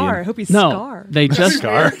comedian. Scar. I hope he's No, Scar. they just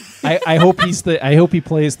Scar. I hope he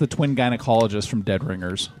plays the twin gynecologist from Dead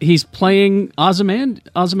Ringers. he's playing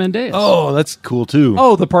Ozymandias. Oh, that's cool too.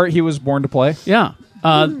 Oh, the part he was born to play. Yeah,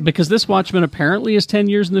 because this Watchman apparently is 10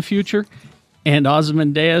 years in the future, and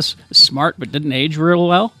Ozymandias is smart but didn't age real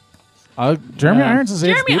well. Jeremy Irons is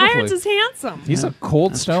aged Jeremy beautifully. Irons is handsome. He's a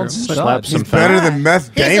cold stone true. stud. Slap some Better than Meth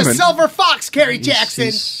He's Damon. a silver fox, Kerry Jackson.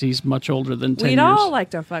 He's much older than 10 We'd years. all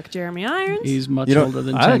like to fuck Jeremy Irons. He's much You know, older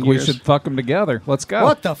than 10 I think years. we should fuck them together. Let's go.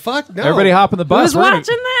 What the fuck? No. Everybody hop in the bus. Who's We're gonna-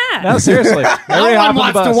 watching that? No, seriously. No Everybody hop one in the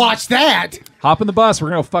wants bus. to watch that. Hop in the bus.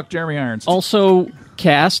 We're going to fuck Jeremy Irons. Also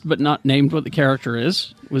cast, but not named what the character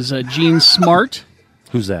is, was Jean Smart.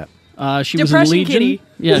 Who's that? She was in Depression Legion. Kitty.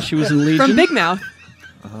 Yeah, she was in Legion. From Big Mouth.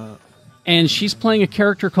 And she's playing a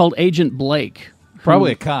character called Agent Blake.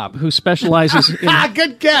 Probably a cop. Who specializes in,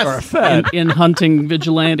 Good guess. in hunting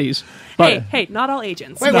vigilantes. But, Hey, not all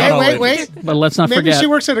agents. Wait. but let's not Maybe forget. she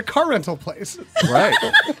works at a car rental place. Right.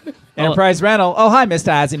 Enterprise Rental. Oh, hi,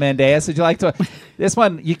 Mr. Ozymandias. Would you like to? This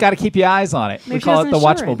one, you got to keep your eyes on it. Maybe we she call has it the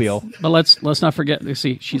insurance. Watchmobile. But let's not forget. You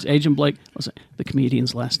see, she's Agent Blake. Listen, the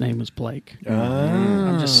comedian's last name was Blake.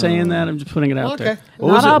 I'm just saying that. I'm just putting it out Okay.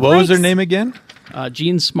 What was, Not all what was her Blakes. name again? there.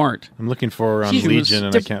 Jean Smart. I'm looking for her on She's- Legion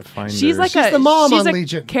and I Dep- can't find She's her. like She's the mom she's on a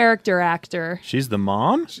Legion. character actor. She's the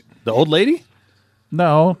mom? The old lady?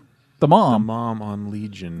 No, the The mom. mom on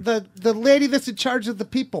Legion. The lady that's in charge of the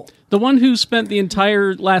people. The one who spent the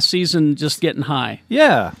entire last season just getting high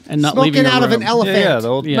Yeah. and not Smoking leaving her out of an room. elephant. Yeah, the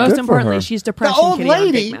old. Yeah. Most Good for importantly, her. she's Depression old Kitty on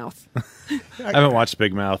lady. Big Mouth. I haven't watched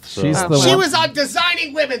Big Mouth. So. She's the She one. was on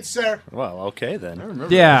Designing Women, sir. Well, okay then.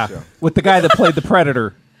 Yeah, with the guy that played the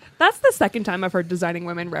Predator. That's the second time I've heard Designing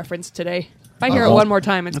Women referenced today. If I hear it one more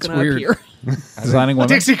time, it's That's going to weird. appear. Designing women.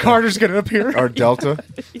 Dixie Carter's going to appear. Or Delta.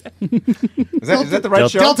 Is that the right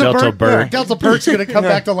show? Delta Burke. Delta Burke's going to come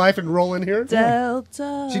back to life and roll in here.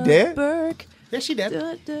 Delta She dead? Burke. Yeah, she did.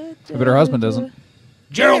 But her husband doesn't.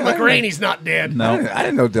 Gerald McRaney's not dead. No. I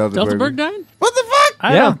didn't know Delta, Delta Burke. Burke died? What the fuck?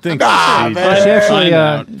 I Yeah. don't think Ah, she man. She actually Find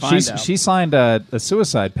out. Find out. she signed a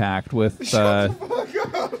suicide pact with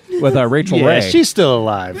Rachel Yeah, Ray. she's still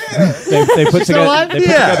alive. They put still alive?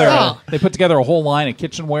 they put together a whole line of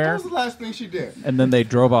kitchenware, What was the last thing she did? and then they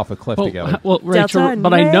drove off a cliff Well, together. Rachel, Delta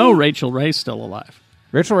but I Ray. know Rachel Ray's still alive.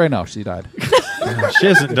 Rachel Ray, no, she died. She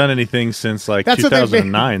hasn't done anything since like That's what they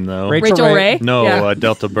 2009, though. Rachel Rachel Ray? No, Yeah.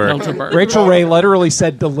 Delta Burke. Delta Burke. Rachel Ray literally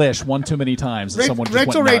said "delish" one too many times, and someone just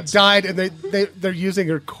Rachel went Ray nuts. died, and they're using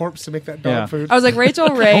her corpse to make that dog Yeah. food. I was like, Rachel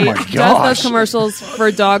Ray my does gosh. those commercials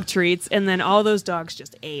for dog treats, and then all those dogs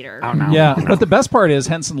just ate her. Yeah, but the best part is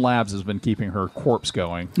Henson Labs has been keeping her corpse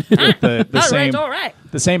going. With the Not same Rachel Ray.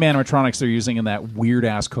 the same animatronics they're using in that weird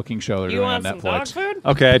ass cooking show they're You doing want on some dog Netflix. food?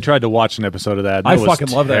 Okay, I tried to watch an episode of that. I That was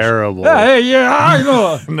fucking love that. terrible. Yeah, I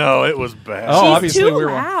know. No, it was bad. Oh, She's obviously too we were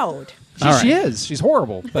wrong. loud. She is. She's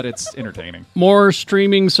horrible, but it's entertaining. More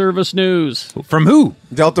streaming service news. From who?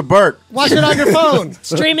 Delta Burke. Watch it on your phone.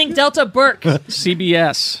 Streaming Delta Burke.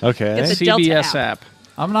 CBS. Okay. It's a Delta CBS app. app.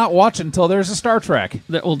 I'm not watching until there's a Star Trek.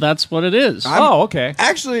 Well, that's what it is. Oh, okay.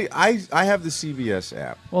 Actually, I have the CBS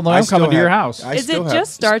app. Well, no, I I'm still coming to your have- house. I Is still it have-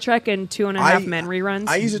 just Star Trek and 2.5 I- Men reruns?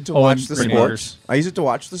 I use it to Oh, watch and the Green sports. Acres. I use it to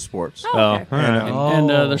watch the sports. Oh, okay. all right. And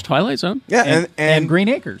there's Twilight Zone. Yeah, And Green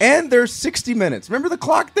Acres. And there's 60 minutes. Remember the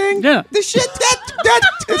clock thing? Yeah. The shit that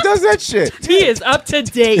it does that shit. He is up to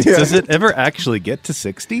date. Does it ever actually get to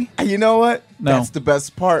 60? You know what? No. That's the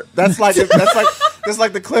best part. That's like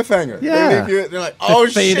the cliffhanger. Yeah. They leave you, they're like, oh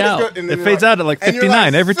They fade shit, out. it's good. And then It you're fades out at like and you're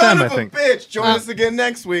 59 every "Son time, of I a think." Bitch, join us again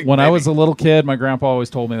next week. When I baby." was a little kid, my grandpa always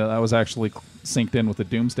told me that was actually synced in with the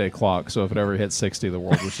doomsday clock. So if it ever hit 60, the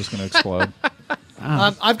world was just going to explode.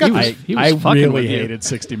 I've got He was fucking with you.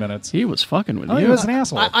 60 Minutes. He was fucking with Oh, he you. was an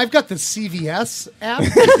asshole. I've got the CVS app,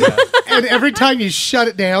 and every time you shut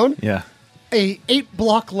it down, Yeah. a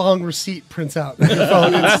 8-block long receipt prints out on your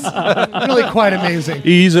phone. It's really quite amazing.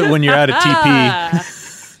 You use it when you're out of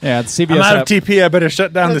TP. yeah, the CBS I'm out app. of TP. I better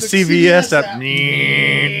shut down the The CVS CVS app.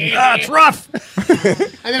 app. It's rough.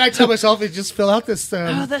 And then I tell myself, if you just fill out this,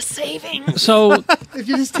 The savings. So if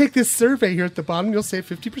you just take this survey here at the bottom, you'll save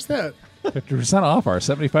 50%. 50% off our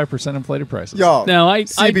 75% inflated prices. Y'all, now I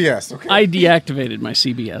CBS, okay? I deactivated my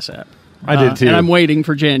CBS app. I did too. And I'm waiting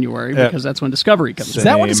for January Yeah. because that's when Discovery comes. Is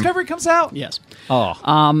that when Same. Discovery comes out? Yes.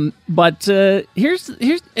 Oh. But here's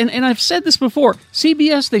and I've said this before.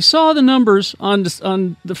 CBS, they saw the numbers on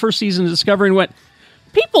the first season of Discovery and went,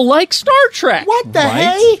 People like Star Trek. What the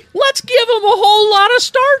Right? hey? Let's give them a whole lot of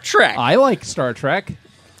Star Trek. I like Star Trek.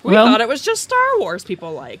 We Well- thought it was just Star Wars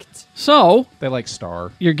people liked. So They like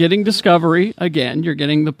Star. you're getting Discovery again. You're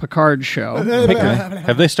getting the Picard show.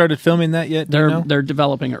 Have they started filming that yet? Do you know? They're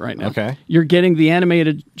developing it right now. Okay. You're getting the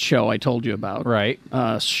animated show I told you about. Right.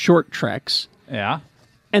 Short Treks. Yeah.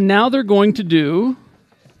 And now they're going to do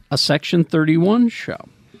a Section 31 show.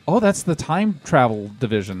 Oh, that's the time travel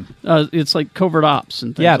division. It's like covert ops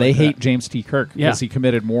and things Yeah, like they that. hate James T. Kirk because Yeah. he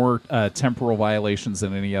committed more temporal violations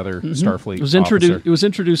than any other Starfleet It was introduced. officer. It was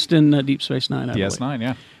introduced in Deep Space Nine. I believe. DS9,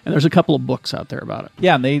 yeah. And there's a couple of books out there about it.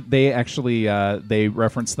 Yeah, and they actually they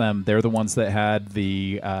reference them. They're the ones that had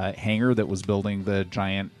the hangar that was building the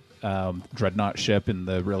giant dreadnought ship in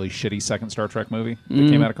the really shitty second Star Trek movie that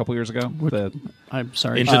came out a couple years ago. I'm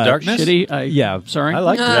sorry. Into Darkness? Shitty. Yeah. Sorry. I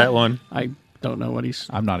liked that one. I don't know what he's.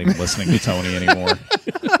 I'm not even listening to Tony anymore.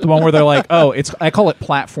 The one where they're like, "Oh, I call it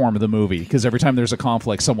platform of the movie because every time there's a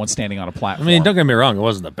conflict, someone's standing on a I platform." mean, don't get me wrong; it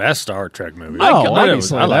wasn't the best Star Trek movie. No, But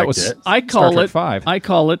obviously, I that liked was- it. I Star call Trek it. 5. I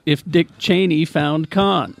call it if Dick Cheney found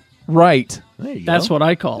Khan. right, There you That's go. what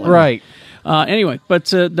I call it. right. Anyway, but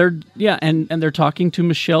they're and they're talking to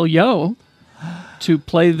Michelle Yeoh to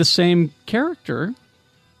play the same character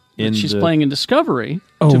that In she's the- playing in Discovery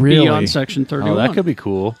Oh, to really? be on Section 31. Oh, that could be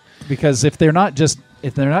cool. Because if they're not just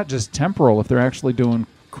temporal, if they're actually doing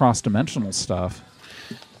cross-dimensional stuff,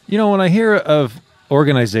 You know, when I hear of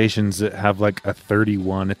organizations that have like a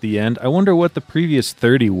 31 at the end, I wonder what the previous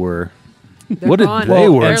 30 were. What did gone. they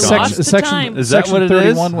Well, work they're on? lost to time. Is that Section what it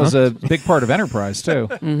 31 is? was a big part of Enterprise too.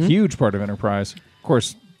 Huge part of Enterprise. Of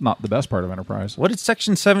course, not the best part of Enterprise. What did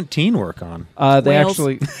Section 17 work on? They Whales.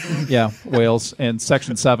 actually, yeah, whales, and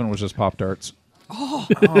Section 7 was just Pop Tarts.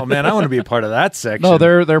 Oh man, I want to be a part of that section. No,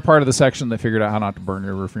 they're part of the section that figured out how not to burn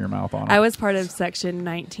your roof of your mouth on 'em. I was part of section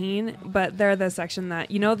 19, but they're the section that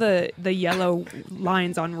the yellow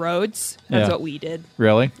lines on roads. That's Yeah. what we did.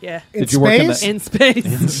 Really? Yeah. Did you work in space? the? In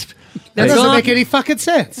space. That They're doesn't gone. make any fucking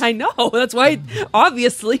sense. I know. That's why,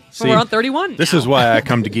 obviously, See, we're on 31. This is why I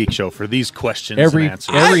come to Geek Show for these questions Every and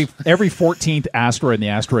answers. every 14th asteroid in the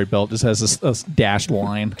asteroid belt just has a dashed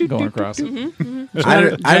line going across it. I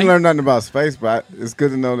didn't learn nothing about space, but it's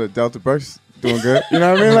good to know that Delta Burke's doing good. You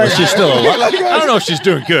know what I mean? Like She's still alive. I don't know if she's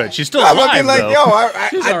doing good. She's still I'm alive, looking like, though. yo, I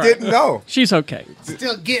all right. didn't know. She's okay.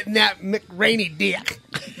 Still getting that McRainey dick.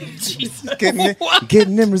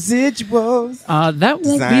 Getting them residuals. That won't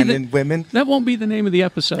be Designing the women. that won't be the name of the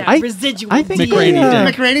episode. That residual. I think McRainey they,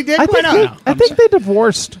 dick. McRainey dick? I Why think not? they, I think they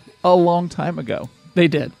divorced a long time ago. They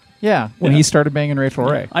did. Yeah, when he started banging Rachel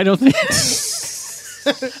Ray, I don't think.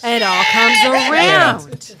 It all comes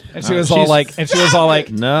around. and she was all like,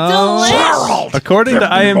 No. Delicious. According to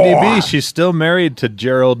IMDb, she's still married to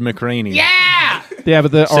Gerald McRaney. Yeah! yeah,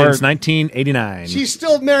 but Since 1989. She's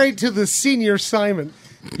still married to the senior Simon.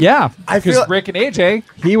 yeah, I because feel- Rick and AJ,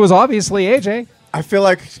 he was obviously AJ. I feel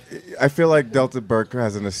like Delta Burke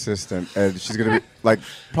has an assistant, and she's gonna be like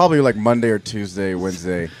probably like Monday or Tuesday,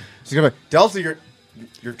 Wednesday. She's gonna be Delta,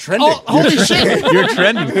 you're trending. Oh, holy shit! You're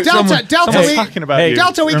trending. Delta, Someone's we, talking about you.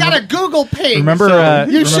 Delta, we got a Google page. Remember,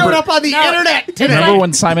 you showed up on the internet today. Remember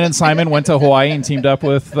when Simon and Simon went to Hawaii and teamed up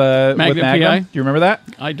with Magnum Magnum? PI? Do you remember that?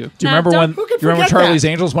 I do. Do you remember when? Who can Do you remember forget Charlie's that?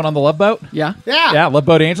 Angels went on the Love Boat? Yeah. Yeah. Yeah, Love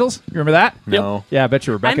Boat Angels. You remember that? No. Yeah, I bet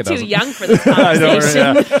you Rebecca I'm too doesn't. young for this I don't,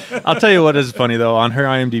 conversation. yeah. I'll tell you what is funny though. On her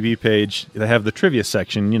IMDb page, they have the trivia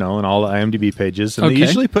section, and all the IMDb pages, and Okay. they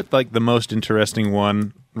usually put like the most interesting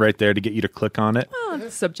one right there to get you to click on it. Oh,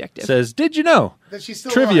 it's subjective. It says, "Did you know That she's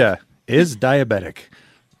still trivia alive. is diabetic?"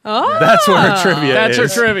 Oh, That's what her trivia That's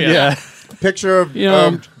is. her trivia. Yeah, Picture of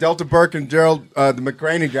Delta Burke and Gerald, the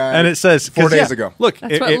McRaney guy, and it says 4 'cause, days yeah, ago. Look,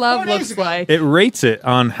 That's it, what it- love 4 days looks ago. like. it rates it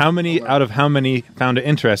on how many out of how many found it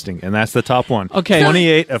interesting, and that's the top one. Okay.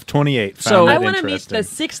 28 of 28 found So- it I want to meet interesting. the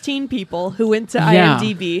 16 people who went to Yeah.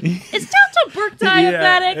 IMDb. Is Delta Burke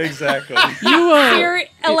diabetic? exactly. Siri,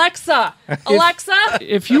 Alexa,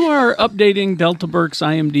 If you are updating Delta Burke's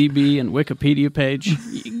IMDb and Wikipedia page,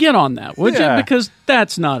 get on that, would Yeah. you? Because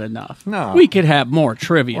that's not enough. No. We could have more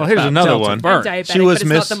trivia. Well, here's about another Delta one. Burke. I'm diabetic, She was but it's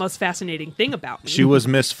Miss- not the most fascinating thing about me. She was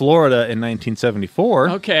Miss Florida in 1974.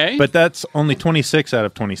 Okay. But that's only 26 out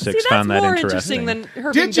of 26 See, that's found that more interesting. than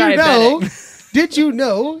her being Did you diabetic. know? Did you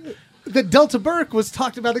know that Delta Burke was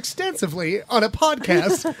talked about extensively on a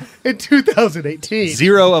podcast in 2018?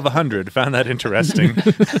 0 of 100 found that interesting.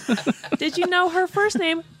 Did you know her first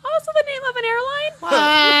name also the name of an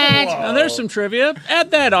airline? Now, there's some trivia.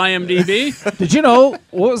 Add that IMDb. Did you know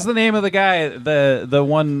what was the name of the guy, the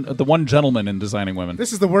one gentleman in Designing Women?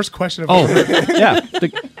 This is the worst question of Oh, all. Yeah,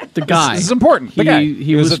 The guy. This is important. The guy.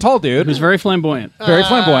 He was a tall dude. He was very flamboyant. Very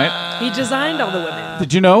flamboyant. He designed all the women.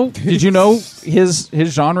 Did you know his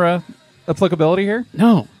genre applicability here?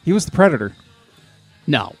 No. He was the Predator.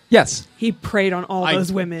 No. Yes. He preyed on all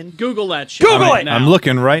those women. Google that shit. Google right it! now. I'm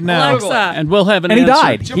looking right now. Alexa. And we'll have an And he answer.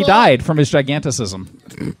 died. He died from his giganticism.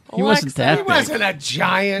 He wasn't that He big. wasn't a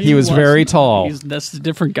giant. He was very tall. That's a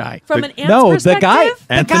different guy. From an ant's No, the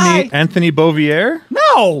perspective, guy. Anthony Bouvier?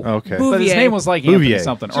 No. Okay. Bouvier. But his name was like Bouvier. Anthony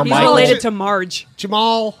something. Or He's Michael. related to Marge.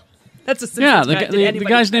 Jamal. That's a Simpsons Yeah, guy. Did the anybody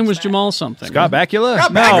guy's name catch was that? Jamal something. Scott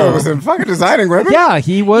Bakula? Bagel was in fucking designing women. Yeah,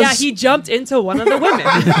 he was. Yeah, he jumped into one of the women.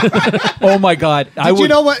 Oh my God! Did you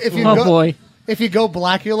know what? If you Oh, go, boy. if you go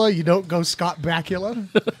Blackula, you don't go Scott Bakula.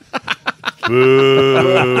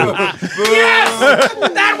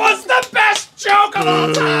 That was the best joke of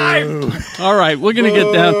all time. All right, we're going to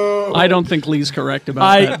get down. I don't think Lee's correct about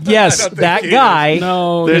that. Yes, that guy.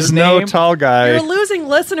 No, There's His no name- tall guy. You're losing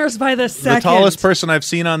listeners by the The second. tallest person I've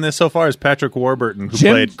seen on this so far is Patrick Warburton, who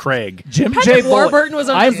Jim- played Craig. Jim J. Patrick Bullock. Warburton was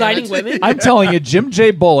on I'm- Designing Women. I'm telling you, Jim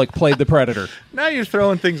J. Bullock played the Predator. Now you're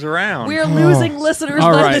throwing things around. We're losing listeners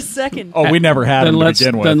All by right. the second. Oh, we never had then him to let's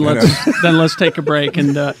begin with. then let's take a break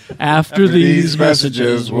and after these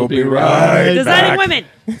messages we'll be right Designing back. Women.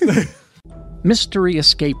 Mystery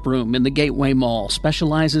Escape Room in the Gateway Mall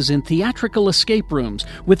specializes in theatrical escape rooms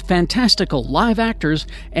with fantastical live actors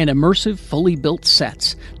and immersive, fully built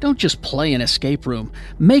sets. Don't just play an escape room.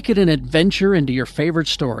 Make it an adventure into your favorite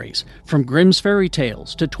stories. From Grimm's Fairy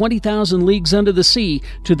Tales to 20,000 Leagues Under the Sea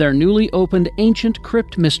to their newly opened Ancient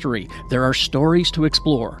Crypt Mystery, there are stories to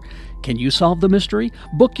explore. Can you solve the mystery?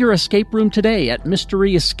 Book your escape room today at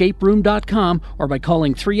mysteryescaperoom.com or by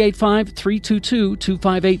calling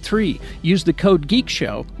 385-322-2583. Use the code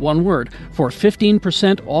GEEKSHOW, one word, for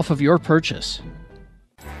 15% off of your purchase.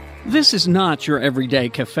 This is not your everyday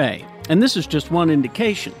cafe, and this is just one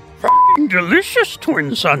indication. Delicious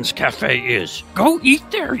Twin Sons Cafe is. Go eat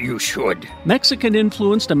there, you should.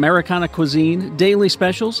 Mexican-influenced Americana cuisine, daily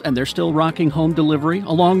specials, and they're still rocking home delivery,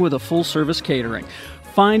 along with a full-service catering.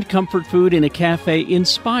 Find comfort food in a cafe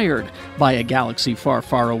inspired by a galaxy far,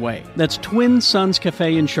 far away. That's Twin Sons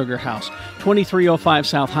Cafe in Sugar House, 2305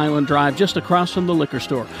 South Highland Drive, just across from the liquor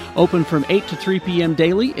store. Open from 8 to 3 p.m.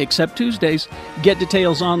 daily, except Tuesdays. Get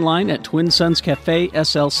details online at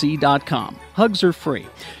twinsonscafeslc.com. Hugs are free.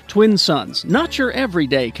 Twin Sons, not your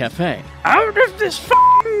everyday cafe. Out of this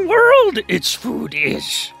f***ing world, its food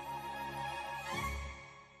is.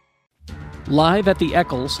 Live at the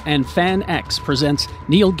Eccles and Fan X presents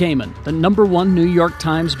Neil Gaiman, the #1 New York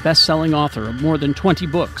Times best-selling author of more than 20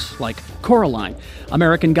 books like Coraline,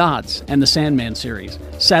 American Gods, and the Sandman series.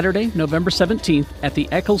 Saturday, November 17th at the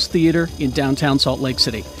Eccles Theater in downtown Salt Lake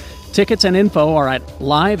City. Tickets and info are at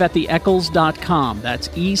liveattheeccles.com. That's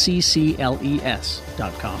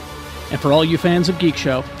ECCLES.com. And for all you fans of Geek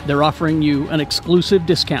Show, they're offering you an exclusive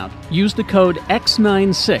discount. Use the code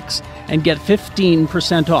X96 and get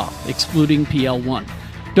 15% off, excluding PL1.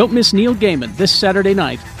 Don't miss Neil Gaiman this Saturday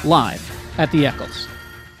night, live at the Eccles.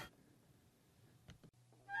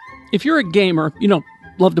 If you're a gamer,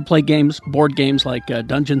 love to play games, board games like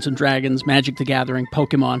Dungeons & Dragons, Magic the Gathering,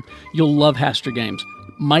 Pokemon, you'll love Haster Games.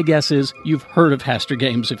 My guess is you've heard of Haster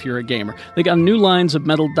Games if you're a gamer. They got new lines of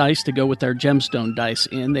metal dice to go with their gemstone dice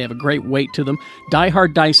in. They have a great weight to them. Die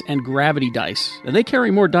Hard dice and Gravity dice. And they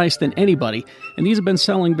carry more dice than anybody, and these have been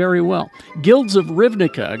selling very well. Guilds of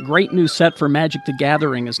Ravnica, a great new set for Magic the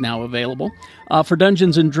Gathering, is now available. For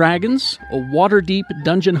Dungeons & Dragons, a Waterdeep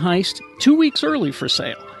Dungeon Heist, 2 weeks early for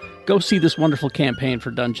sale. Go see this wonderful campaign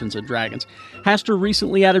for Dungeons & Dragons. Haster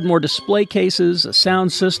recently added more display cases, a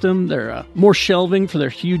sound system, more shelving for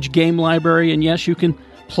their huge game library, and yes, you can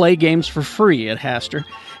play games for free at Haster,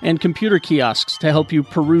 and computer kiosks to help you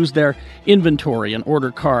peruse their inventory and order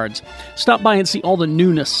cards. Stop by and see all the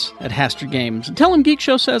newness at Haster Games. And tell them Geek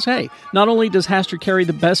Show says, hey, not only does Haster carry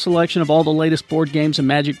the best selection of all the latest board games and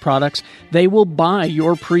Magic products, they will buy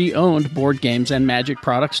your pre-owned board games and Magic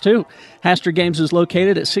products too. Haster Games is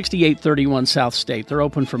located at 6831 South State. They're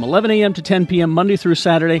open from 11 a.m. to 10 p.m. Monday through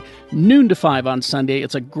Saturday, noon to 5 on Sunday.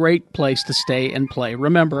 It's a great place to stay and play.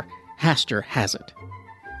 Remember, Haster has it.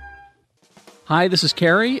 Hi, this is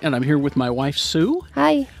Carrie, and I'm here with my wife, Sue.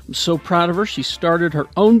 Hi. I'm so proud of her. She started her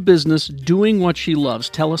own business doing what she loves.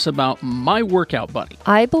 Tell us about My Workout Buddy.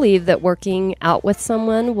 I believe that working out with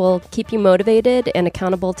someone will keep you motivated and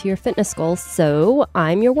accountable to your fitness goals, so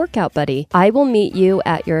I'm your workout buddy. I will meet you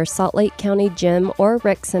at your Salt Lake County gym or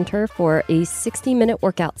rec center for a 60-minute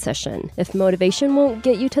workout session. If motivation won't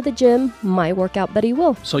get you to the gym, My Workout Buddy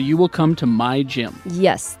will. So you will come to my gym.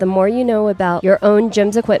 Yes, the more you know about your own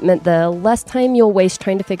gym's equipment, the less time time you'll waste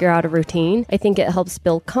trying to figure out a routine. I think it helps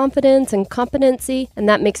build confidence and competency, and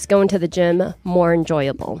that makes going to the gym more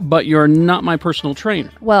enjoyable. But you're not my personal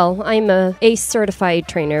trainer. Well, I'm a ACE certified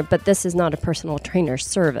trainer, but this is not a personal trainer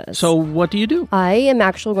service. So what do you do? I am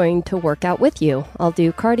actually going to work out with you. I'll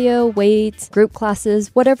do cardio, weights, group classes,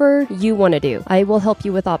 whatever you want to do. I will help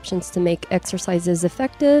you with options to make exercises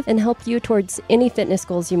effective and help you towards any fitness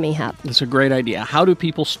goals you may have. That's a great idea. How do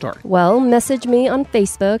people start? Well, message me on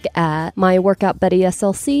Facebook at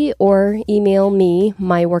MyWorkoutBuddySLC or email me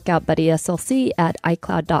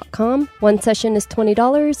MyWorkoutBuddySLC@iCloud.com. One session is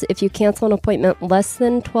 $20. If you cancel an appointment less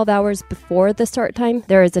than 12 hours before the start time,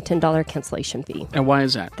 there is a $10 cancellation fee. And why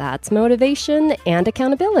is that? That's motivation and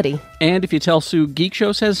accountability. And if you tell Sue Geek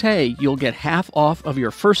Show says hey, you'll get half off of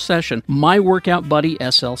your first session, My Workout Buddy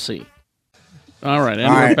SLC. All right,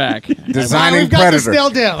 and we're back. Designing we've got Predator. this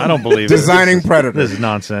nailed down. I don't believe it. Designing Predator. This is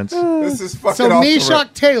nonsense. This is fucking So off the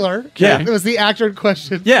Meshack Taylor, Yeah. was the actor in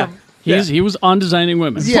question. Yeah. He was on Designing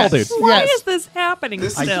Women. Yes. Tall dude. Why Yes. is this happening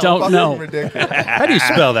This still? is don't fucking know. ridiculous. How do you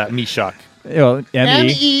spell that, Meshack?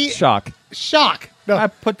 M-E- Shock. Shock. No, I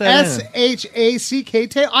put that in. SHACK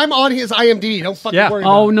Taylor. I'm on his IMDb. Don't fucking Yeah. worry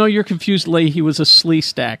about Oh, it. no, you're confused, Lee. He was a Slee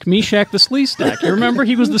Stack. Meshack the Slee Stack. You remember?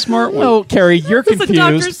 He was the smart one. No, Carrie, you're This is a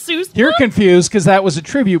Dr. confused. Seuss You're book? confused because that was a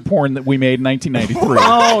tribute porn that we made in 1993.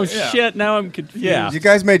 Oh, shit. Now I'm confused. Yeah. You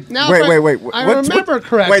guys made. Now, wait. if I remember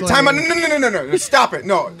correctly. Wait, time out. No. Stop it.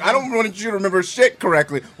 No, I don't want you to remember shit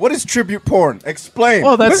correctly. What is tribute porn? Explain.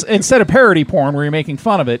 Well, that's instead of parody porn where you're making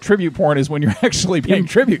fun of it. Tribute porn is when you're actually paying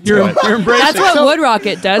tribute to it. You're embracing That's what So- Wood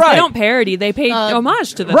Rocket does. Right. They don't parody. They pay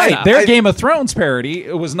homage to the Right, stuff. their Game of Thrones parody,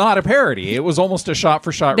 it was not a parody. It was almost a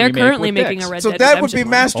shot-for-shot They're remake currently with making dicks. a Red so Dead that would be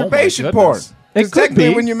Redemption one. masturbation Oh my porn. goodness. It 'Cause could technically,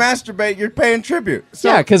 be. when you masturbate, you're paying tribute. So,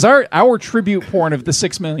 Yeah, because our tribute porn of the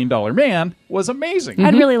 $6 Million Man was amazing.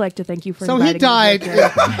 I'd really like to thank you for So he inviting me.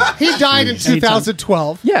 died. He died in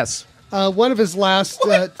 2012. Yes. One of his last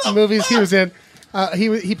movies he was in,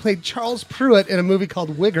 he played Charles Pruitt in a movie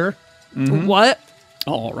called Wigger. What?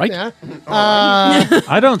 All right. Yeah,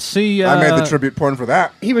 I don't see. I made the tribute porn for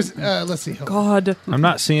that. he was. Let's see. God. I'm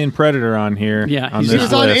not seeing Predator on here. Yeah, on he He this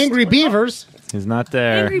was on list. Angry Beavers. He's not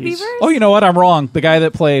there. Angry He's- Beavers? Oh, you know what? I'm wrong. The guy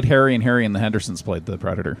that played Harry and the Hendersons played the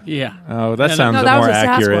Predator. Yeah. Oh, that No, sounds no, that more was a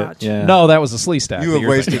accurate. Sasquatch. Yeah. No, that was a Slee Stack. You that have you're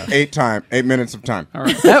wasted thinking 8 minutes of time. All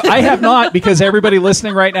right. of. I have not, because everybody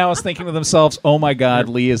listening right now is thinking to themselves, "Oh my God,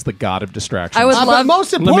 Lee is the god of distraction." I would But love.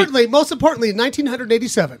 most importantly, in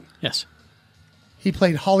 1987, Yes. he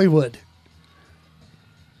played Hollywood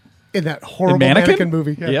in that horrible Mannequin? mannequin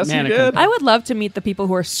movie. Yeah. Yes, Mannequin. he did. I would love to meet the people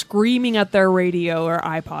who are screaming at their radio or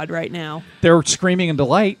iPod right now. They're screaming in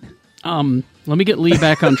delight. Let me get Lee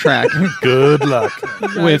back on track Good luck.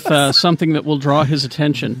 with something that will draw his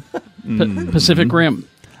attention. Pacific Rim.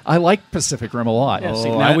 I like Pacific Rim a lot. Yeah, see,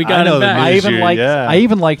 Oh, now we I got know him the back. I even Issue, liked. yeah. I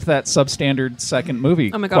even liked that substandard second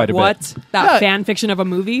movie. Oh my quite God, a what? bit. That Yeah. fan fiction of a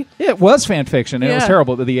movie? It was fan fiction. And It was Yeah.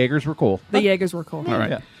 terrible, but the Jaegers were cool. The Jaegers were cool. All right.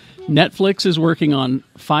 Yeah. Netflix is working on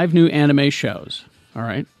 5 new anime shows. All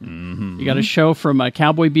right. You got a show from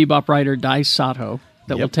Cowboy Bebop writer Dai Sato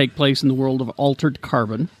that will take place in the world of Altered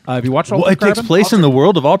Carbon. Have you watched Well, Altered it takes Carbon? place in the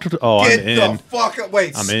world of Altered. Oh, I'm Get in. the fuck up.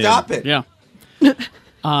 Wait, I'm in. stop it. Yeah.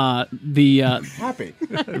 Happy.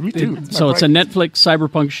 So it's a Netflix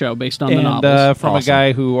cyberpunk show based on the And novels. from Awesome. a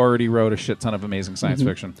guy who already wrote a shit ton of amazing science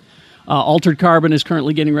fiction. Altered Carbon is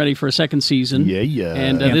currently getting ready for a second season. Yeah.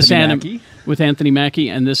 And Anthony this anime Mackie? with Anthony Mackie,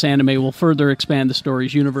 and this anime will further expand the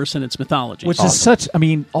story's universe and its mythology. Which is such, I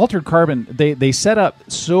mean, Altered Carbon, they set up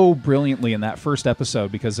so brilliantly in that first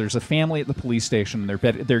episode because there's a family at the police station.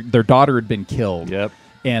 Their daughter had been killed. Yep.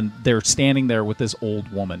 And they're standing there with this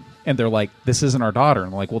old woman, and they're like, "This isn't our daughter." And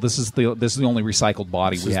I'm like, "Well, this is the only recycled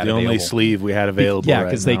body This we is had the only available." sleeve we had available. Yeah,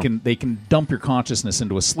 because because they can dump your consciousness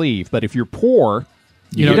into a sleeve, but if you're poor,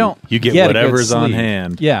 You you get- don't. you get a good whatever's on sleeve.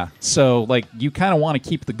 hand. Yeah, so like you kind of want to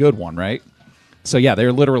keep the good one, right? So yeah,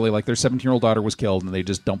 they're literally like their 17-year-old daughter was killed, and they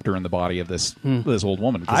just dumped her in the body of this old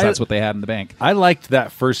woman because that's what they had in the bank. I liked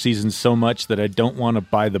that first season so much that I don't want to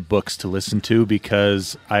buy the books to listen to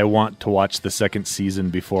because I want to watch the second season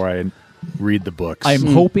before I read the books. I'm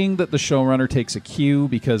hoping that the showrunner takes a cue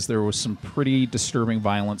because there was some pretty disturbing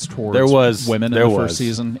violence towards There was. women There in the was. first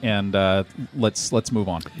season, and let's move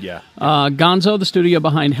on. Yeah. Gonzo, the studio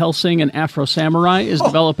behind Hellsing and Afro Samurai, is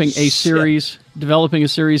developing a series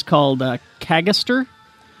called Kagaster,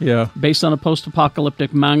 Yeah. based on a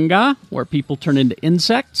post-apocalyptic manga where people turn into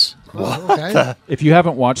insects. Okay. If you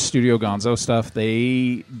haven't watched Studio Gonzo stuff,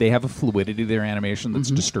 they have a fluidity to their animation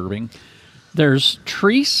that's disturbing. There's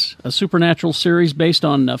Treese, a supernatural series based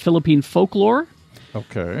on Philippine folklore.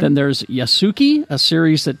 Okay. Then there's Yasuki, a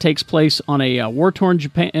series that takes place on a war-torn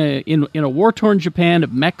Japan in a war-torn Japan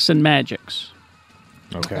of mechs and magics.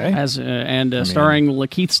 Okay. Starring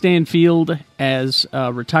Lakeith Stanfield as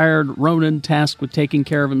a retired Ronin tasked with taking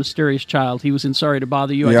care of a mysterious child. He was in Sorry to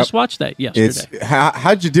Bother You. I Yep. just watched that yesterday.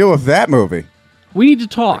 How'd you deal with that movie? We need to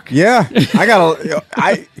talk. Yeah,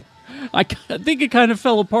 I think it kind of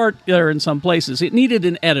fell apart there in some places. It needed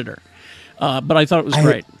an editor, but I thought it was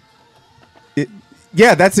great.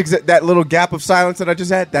 Yeah, that's that little gap of silence that I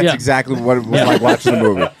just had. That's exactly what it was like watching the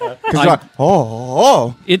movie.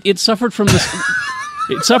 Because it suffered from this.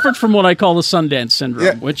 It suffered from what I call the Sundance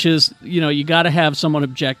syndrome, which is you got to have someone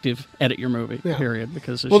objective edit your movie. Period,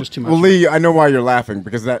 because there's just too much. Well, Lee, I know why you're laughing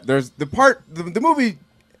because there's the part the movie.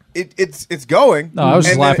 It's going. No, I was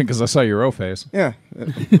just laughing because I saw your O face. Yeah.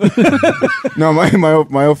 No, my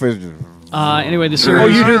O face. Anyway, the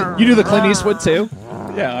series. You do the Clint Eastwood too.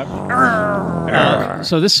 Yeah.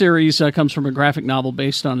 So this series comes from a graphic novel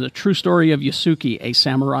based on the true story of Yasuki, a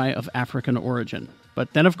samurai of African origin.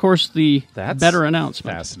 But then, of course, That's better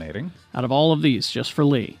announcement. Fascinating. Out of all of these, just for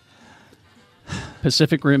Lee,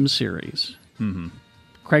 Pacific Rim series. Mm-hmm.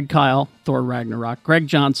 Craig Kyle, Thor Ragnarok. Greg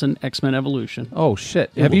Johnson, X-Men Evolution. Oh,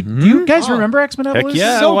 shit. Do you guys remember X-Men Evolution?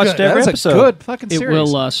 Yeah, So I watched good. every That's episode. a good fucking It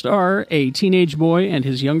series. will star a teenage boy and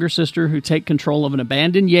his younger sister who take control of an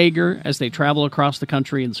abandoned Jaeger as they travel across the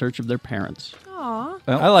country in search of their parents. Aw.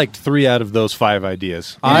 I liked 3 out of those 5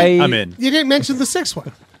 ideas. I'm in. You didn't mention the sixth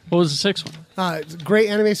one. What was the 6th one? It's a great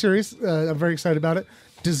anime series. I'm very excited about it.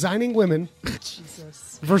 Designing Women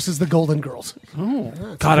versus the Golden Girls. Oh,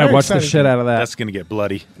 God, I watched the shit out of that. That's going to get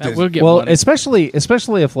bloody. that will get Well, bloody. especially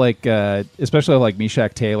if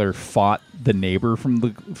Meshach Taylor fought the neighbor from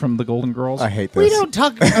the Golden Girls. I hate this. We don't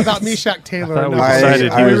talk about Meshach Taylor. I thought we enough.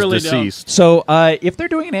 decided he I was really don't. deceased. So if they're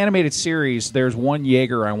doing an animated series, there's one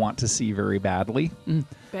Jaeger I want to see very badly.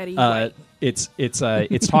 Betty White. It's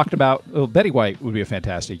talked about. Well, Betty White would be a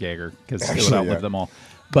fantastic Jaeger because it would Actually, outlive yeah. them all.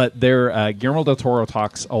 But Guillermo del Toro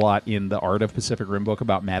talks a lot in the Art of Pacific Rim book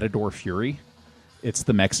about Matador Fury. It's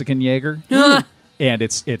the Mexican Jaeger. And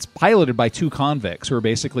it's piloted by 2 convicts who are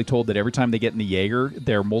basically told that every time they get in the Jaeger,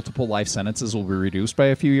 their multiple life sentences will be reduced by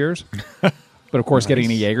a few years. But of course, getting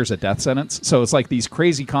in a Jaeger is a death sentence. So it's like these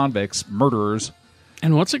crazy convicts, murderers.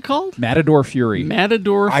 And what's it called? Matador Fury.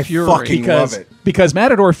 Matador I Fury. fucking love it. Because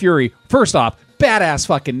Matador Fury, first off, badass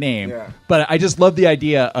fucking name. Yeah. But I just love the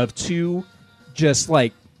idea of 2 just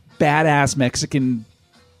like badass Mexican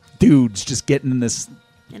dudes just getting in this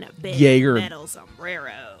And a big Jaeger. metal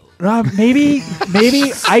sombrero. Maybe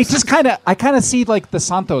I kind of see like the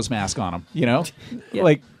Santos mask on him, you know?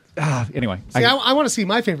 Like anyway. See, I want to see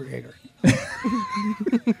my favorite Jaeger.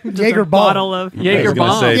 Jaeger bomb. Bottle of Jaeger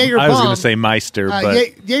bomb. Jaeger I was going bomb. to say Meister,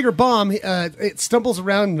 but Jaeger bomb. It stumbles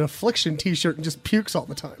around in an Affliction T-shirt and just pukes all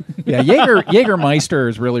the time. Yeah, Jägermeister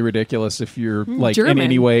is really ridiculous if you're like in German.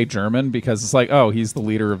 any way German because it's like, oh, he's the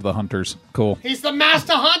leader of the hunters. Cool. He's the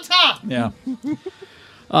master hunter. Yeah.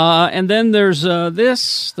 And then there's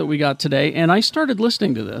this that we got today, and I started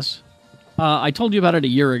listening to this. I told you about it a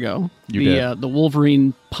year ago. You did. The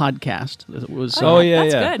Wolverine podcast. It was.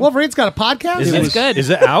 That's good. Wolverine's got a podcast. It's good. Is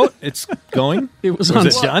it out? It's going? It was Is on.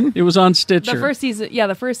 it done? It was on Stitcher. The first season's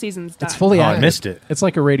done. It's fully Oh, out. I missed it. It's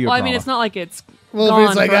like a radio Well, I drama. mean, it's not like it's Wolverine's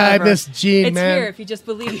gone like, forever. I miss Gene, It's man. here if you just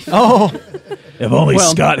believe. If only Well-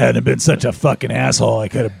 Scott hadn't been such a fucking asshole, I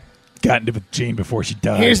could have gotten to with Jean before she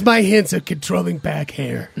died. Here's my hints of controlling back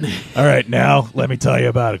hair. All right, now let me tell you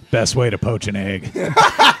about the best way to poach an egg.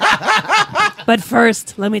 But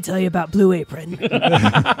first, let me tell you about Blue Apron.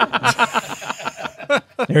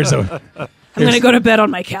 Here's a I'm going to go to bed on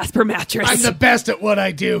my Casper mattress. I'm the best at what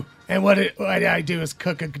I do, and what I do is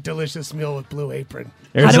cook a delicious meal with Blue Apron.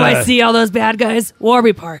 How here's do I a- see all those bad guys?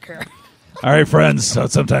 Warby Parker. All right, friends. So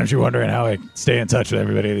sometimes you're wondering how I stay in touch with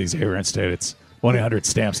everybody at these Haver State. It's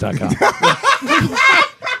 1-800-STAMPS.com.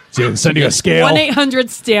 So send you a scale.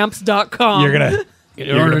 1-800-STAMPS.com. You're gonna.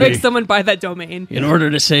 in order Make to, someone buy that domain. in order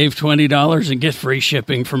to save $20 and get free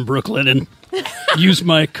shipping from Brooklyn, and use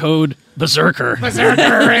my code Berserker.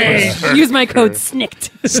 Use my code SNICKED.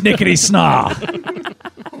 Snickety snaw.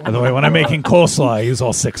 By the way, when I'm making coleslaw, I use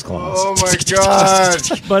all 6 claws. Oh my god!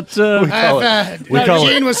 But If call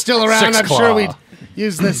Gene it was still around, Six I'm Claw. sure we'd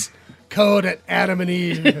use this code at Adam and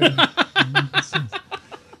Eve.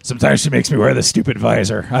 Sometimes she makes me wear the stupid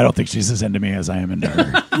visor. I don't think she's as into me as I am into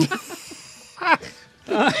her.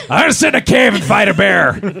 I'm gonna sit in a cave and fight a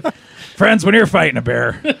bear. Friends, when you're fighting a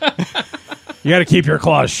bear, you got to keep your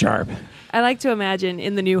claws sharp. I like to imagine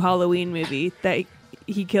in the new Halloween movie that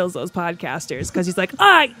he kills those podcasters because he's like,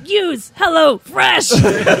 I use Hello Fresh.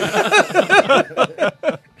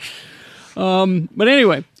 But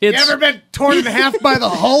anyway, You ever been torn in half by the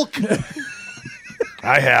Hulk?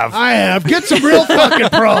 I have. I have. Get some real fucking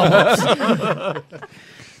problems.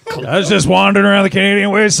 I was just wandering around the Canadian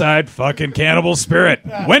wayside, fucking cannibal spirit.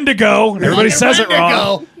 Wendigo. Everybody says it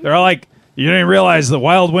wrong. They're all like, you didn't realize the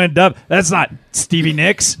wild wind up. That's not Stevie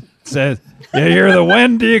Nicks. It says, you hear the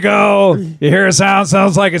Wendigo. You hear a sounds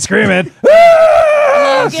like it's screaming.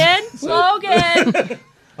 Logan.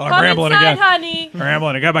 Oh, I'm rambling inside, again. honey. I'm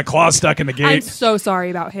rambling. I got my claw stuck in the gate. I'm so sorry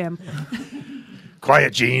about him.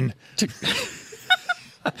 Quiet, Gene.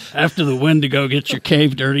 After the Wendigo gets your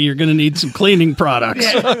cave dirty, you're going to need some cleaning products.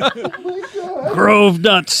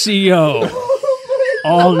 Grove.co.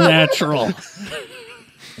 All natural.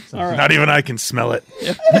 All right. Not even I can smell it.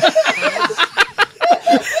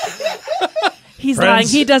 He's Friends. lying.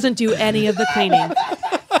 He doesn't do any of the cleaning.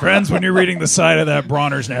 Friends, when you're reading the side of that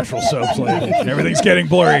Bronner's Natural Soaps label, everything's getting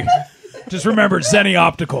blurry. Just remember, Zenni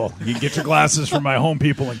Optical. You can get your glasses from my home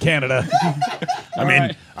people in Canada. I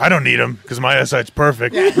mean, I don't need them because my eyesight's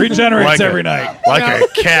perfect. Regenerates every night. Like a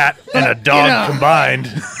cat and a dog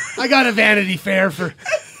combined. I got a Vanity Fair for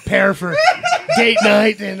date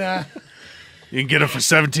night, and You can get them for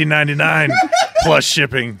 $17.99 plus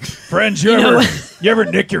shipping. Friends, you ever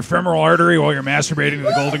nick your femoral artery while you're masturbating to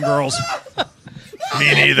the Golden Girls? Me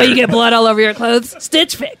neither. But you get blood all over your clothes.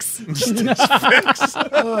 Stitch Fix.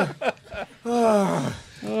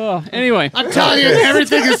 Anyway, I'm telling you,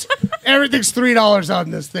 everything's $3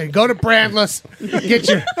 on this thing. Go to Brandless,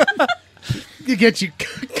 get your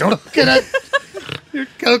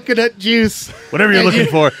coconut juice. Whatever you're looking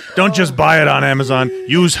for, don't just buy it on Amazon.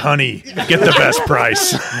 Use Honey. Get the best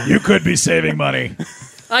price. You could be saving money.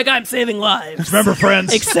 Like I'm saving lives. Remember,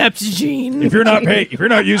 friends, Except Gene. if you're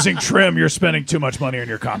not using trim, you're spending too much money on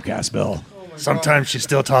your Comcast bill. Sometimes she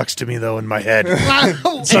still talks to me, though, in my head.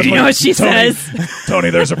 And you know what she says?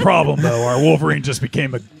 Tony, there's a problem, though. Our Wolverine just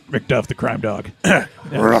became a McDuff the crime dog.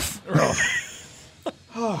 Rough.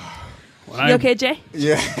 You okay, Jay?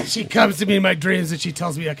 Yeah. She comes to me in my dreams and she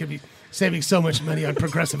tells me I could be saving so much money on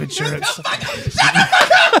Progressive Insurance.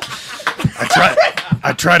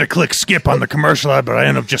 I try to click skip on the commercial ad, but I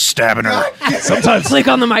end up just stabbing her. Sometimes Click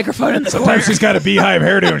on the microphone in the corner. she's got a beehive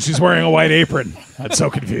hairdo and she's wearing a white apron. I'm so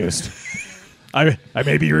confused. I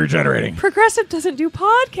may be regenerating. Progressive doesn't do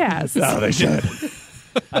podcasts. No, they should.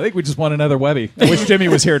 I think we just want another Webby. I wish Jimmy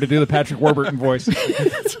was here to do the Patrick Warburton voice.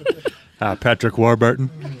 Patrick Warburton.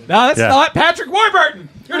 No, that's not Patrick Warburton.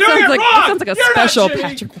 You're doing it wrong. That sounds like a You're not special Jimmy.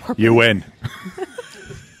 Patrick Warburton. You win.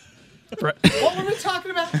 What were we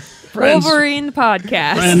talking about? Wolverine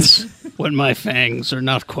podcast. friends, when my fangs are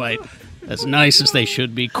not quite as nice as they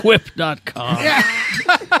should be, quip.com.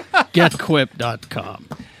 Getquip.com.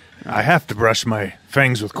 I have to brush my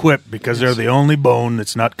fangs with Quip because they're the only bone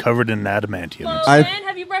that's not covered in adamantium. Logan,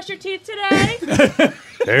 have you brushed your teeth today?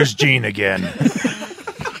 There's Jean again. Logan,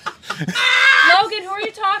 who are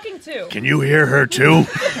you talking to? Can you hear her, too?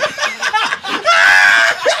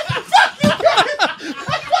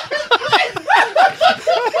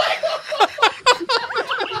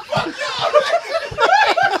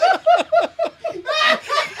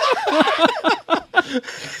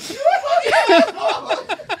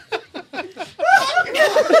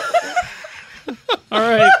 All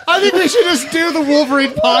right. I think we should just do the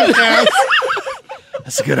Wolverine podcast.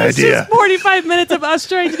 That's a good idea. 45 minutes of us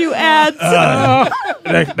trying to do ads.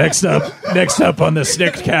 Next up on the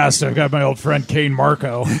Snickcast, I've got my old friend Kane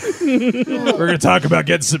Marco. We're going to talk about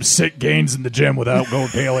getting some sick gains in the gym without going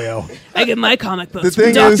paleo. I get my comic books The from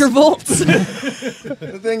thing Dr. is- Volts.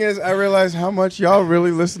 The thing is, I realize how much y'all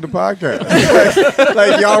really listen to podcasts.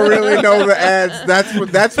 like y'all really know the ads. That's why.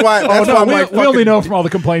 That's why I'm we, like, we only fucking- know from all the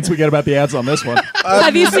complaints we get about the ads on this one.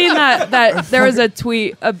 Have you seen that there was a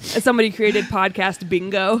tweet, somebody created podcast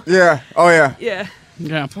bingo? Yeah. Oh yeah. Yeah.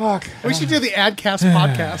 Yeah. Fuck. We should do the Adcast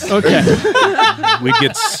podcast. Okay. We'd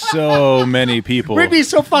get so many people. We'd be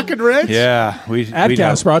so fucking rich. Yeah, we'd Adcast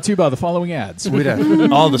have, brought to you by the following ads. we'd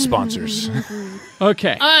have all the sponsors.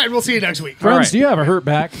 Okay. All right, we'll see you next week. Friends, right. do you have a hurt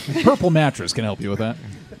back? Purple Mattress can help you with that.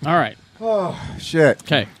 All right. Shit.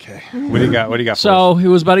 Okay. What do you got? What do you got? So it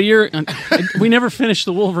was about a year. We never finished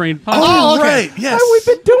the Wolverine podcast. Oh, okay. Right, yes. We've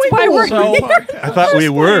been doing Why we're So- here. I thought we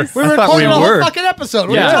were. We I were thought we recording a whole were. fucking episode.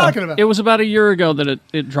 What are you talking about? It was about a year ago that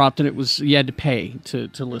it dropped, and it was you had to pay to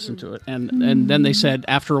listen to it, and then they said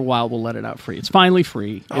after a while we'll let it out free. It's finally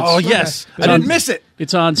free. It's, Oh, yes. I It's on- didn't miss it.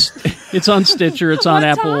 It's on Stitcher. It's on What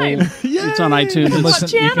Apple. time? It's on iTunes.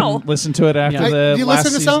 It's, You channel? can listen to it after Yeah. the Do you last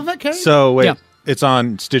listen to season. some of it, Kenny? So wait, Yeah. it's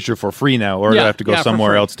on Stitcher for free now, or do I have to go for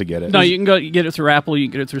somewhere free. else to get it? No, you can go you get it through Apple. You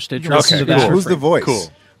can get it through Stitcher. Okay, Listen to that cool. for Who's free. the voice?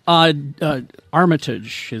 Cool.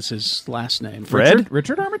 Armitage is his last name.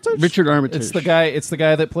 Richard Armitage. Richard Armitage. It's the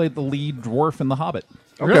guy that played the lead dwarf in The Hobbit.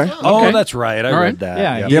 Okay. Oh, that's right. I read that.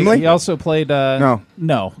 Yeah, Gimli? he also played. No.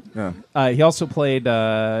 He also played.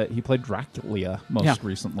 He played Dracula most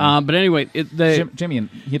recently. But anyway, Jimmy and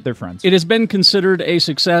they're friends. It has been considered a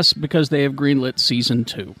success because they have greenlit season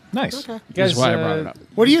 2. Nice. Okay. That's why I brought it up.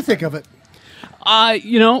 What do you think of it?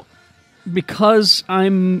 Because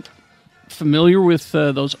I'm familiar with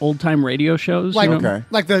those old time radio shows. Like, Okay.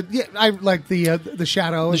 like the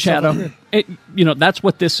Shadow. The Shadow. That's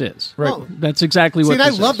what this is. Right. Oh. That's exactly See, what and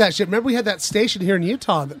this I love is. that shit. Remember, we had that station here in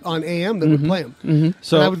Utah on AM that would play them. Mm-hmm.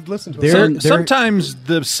 So and I would listen to there- them. sometimes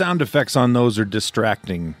the sound effects on those are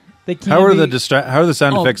distracting. They can How are be- the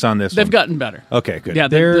sound effects on this? They've one? gotten better. Okay, good. Yeah,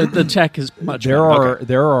 the tech is much better.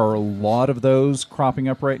 There are a lot of those cropping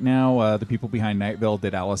up right now. The people behind Nightville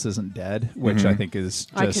did Alice Isn't Dead, which I think is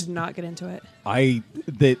just. I could not get into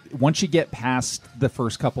it. Once you get past the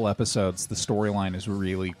first couple episodes, the storyline is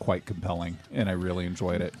really quite compelling, and I really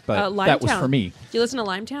enjoyed it. But Limetown. that was for me. Do you listen to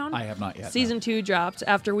Limetown? I have not yet. Season 2 dropped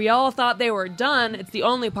after we all thought they were done. It's the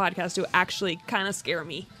only podcast to actually kind of scare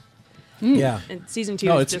me. Yeah. And season 2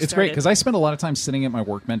 No, has it's just great started. because I spend a lot of time sitting at my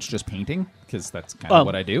workbench just painting because that's kind of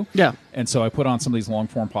what I do. Yeah. And so I put on some of these long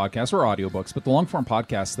form podcasts or audiobooks, but the long form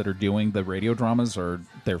podcasts that are doing the radio dramas they're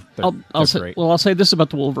great. I'll say this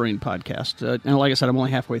about the Wolverine podcast. And like I said, I'm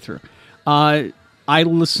only halfway through. I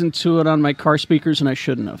listened to it on my car speakers, and I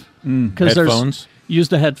shouldn't have. Because Headphones? Use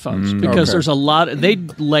the headphones because Okay. there's a lot. They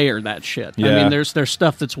layer that shit. I Yeah. mean, there's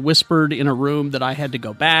stuff that's whispered in a room that I had to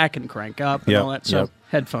go back and crank up and Yep, all that. So yep.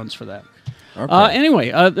 headphones for that. Okay.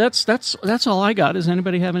 Anyway, that's all I got. Does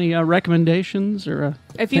anybody have any recommendations or?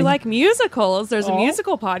 If you like musicals, there's a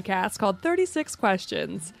musical podcast called 36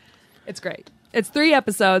 Questions. It's great. It's 3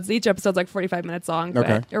 episodes. Each episode's like 45 minutes long.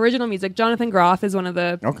 Okay. But original music. Jonathan Groff is one of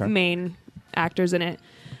the main actors in it.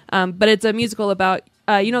 But it's a musical about,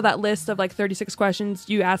 that list of like 36 questions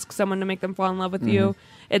you ask someone to make them fall in love with you.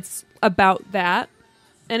 It's about that.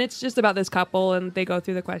 And it's just about this couple, and they go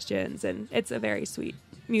through the questions, and it's a very sweet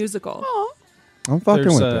musical. I'm fucking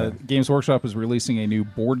There's with that. Games Workshop is releasing a new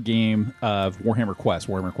board game of Warhammer Quest.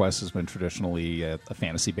 Warhammer Quest has been traditionally a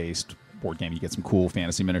fantasy-based board game. You get some cool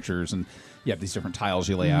fantasy miniatures, and you have these different tiles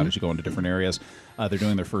you lay out as you go into different areas. They're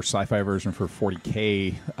doing their first sci-fi version for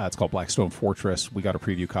 40K. It's called Blackstone Fortress. We got a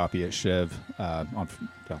preview copy at Shiv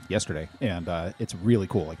yesterday, and it's really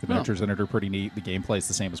cool. Like the miniatures in it are pretty neat. The gameplay is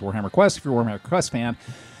the same as Warhammer Quest if you're a Warhammer Quest fan.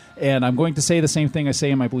 And I'm going to say the same thing I say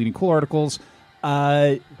in my Bleeding Cool articles.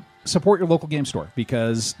 Support your local game store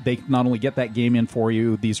because they not only get that game in for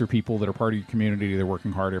you, these are people that are part of your community. They're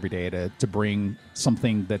working hard every day to bring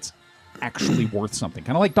something that's actually worth something.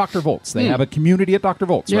 Kind of like Dr. Volts. They have a community at Dr.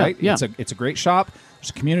 Volts, right? Yeah. It's a great shop.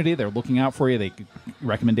 There's a community. They're looking out for you.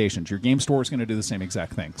 Recommendations. Your game store is going to do the same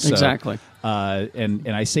exact thing. So, Exactly. And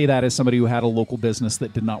I say that as somebody who had a local business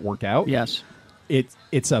that did not work out. Yes.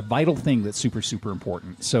 It's a vital thing that's super, super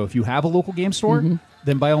important. So if you have a local game store,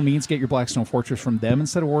 then by all means get your Blackstone Fortress from them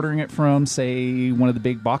instead of ordering it from, say, one of the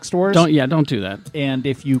big box stores. Don't do that. And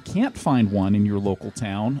if you can't find one in your local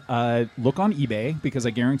town, look on eBay because I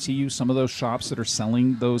guarantee you some of those shops that are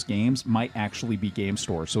selling those games might actually be game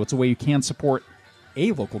stores. So it's a way you can support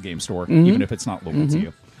a local game store, even if it's not local to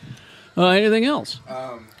you. Anything else?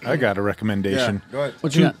 I got a recommendation. Go ahead.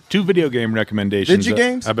 What you got? Two video game recommendations. Digi that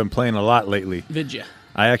games? I've been playing a lot lately. Vidya.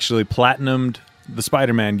 I actually platinumed the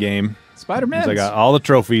Spider-Man game. Spider-Man. I got all the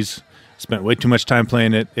trophies. Spent way too much time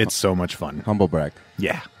playing it. It's so much fun. Humble brag.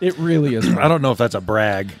 Yeah. It really is. I don't know if that's a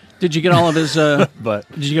brag, Did you get all of his?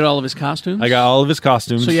 but Did you get all of his costumes? I got all of his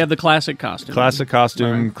costumes. So you have the classic costume. classic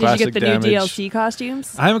costume, Did classic you get the damage. new DLC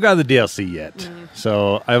costumes? I haven't got the DLC yet,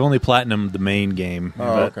 so I've only platinumed the main game.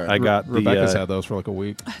 but okay. I got Rebecca's the. had those for like a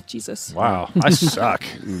week. Jesus. Wow, I suck.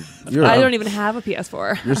 I don't even have a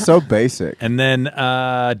PS4. You're so basic. And then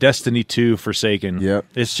Destiny 2 Forsaken. Yep.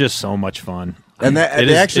 It's just so much fun. And that It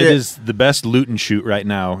they is, actually it is the best loot and shoot right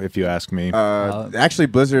now, if you ask me. actually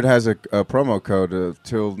Blizzard has a promo code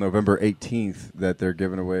till November 18th that they're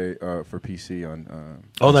giving away for PC on.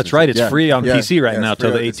 Oh, that's right. It's free on PC right now it's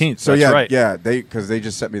till free. the 18th. So That's yeah, right. yeah, because they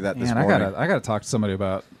just sent me that this Man, morning. I gotta talk to somebody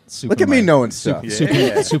about. Look at me knowing stuff.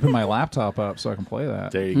 Souping my laptop up so I can play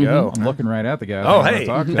that. There you go. I'm looking right at the guy. Oh, I hey,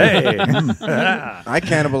 talk to. hey. I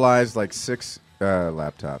cannibalized like 6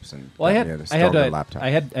 laptops and Well, got me a stronger laptop. I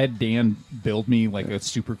had Dan build me like a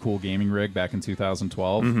super cool gaming rig back in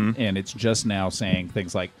 2012, and it's just now saying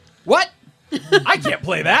things like, "What? I can't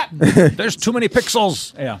play that." There's too many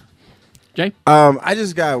pixels. Yeah. Jay? I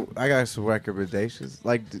got some recommendations.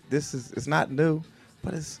 Like it's not new,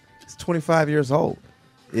 but it's 25 years old.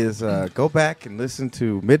 is go back and listen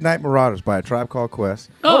to Midnight Marauders by A Tribe Called Quest.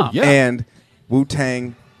 Oh, yeah. And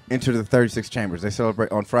Wu-Tang Enter the 36 Chambers. They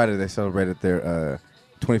celebrate on Friday. They celebrated their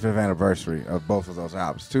 25th anniversary of both of those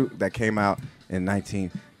albums, that came out in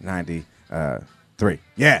 1993.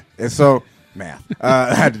 Yeah, and so math.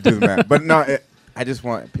 I had to do the math, but no. I just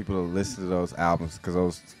want people to listen to those albums because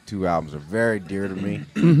those two albums are very dear to me.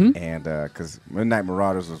 And because Midnight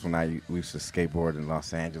Marauders was when we used to skateboard in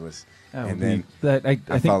Los Angeles. And then I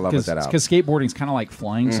fell in love with that album. Because skateboarding's kind of like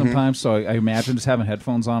flying sometimes, so I imagine just having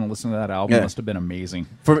headphones on and listening to that album must have been amazing.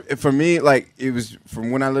 For me, like, it was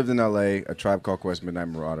from when I lived in L.A., A Tribe Called Quest, Midnight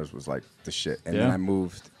Marauders was like the shit. And then I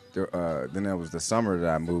moved, then it was the summer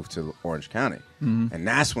that I moved to Orange County. And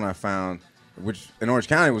that's when I found, which in Orange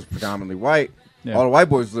County was predominantly white, all the white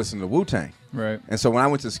boys listened to Wu-Tang. Right. And so when I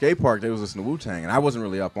went to the skate park, they was listening to Wu-Tang, and I wasn't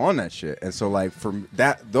really up on that shit. And so, like, from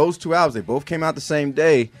those two albums, they both came out the same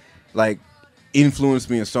day, like, influenced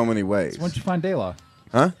me in so many ways. So when'd you find De La?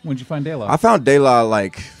 Huh? When'd you find De La? I found De La,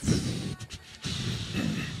 like,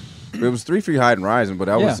 it was 3 Feet High and Rising, but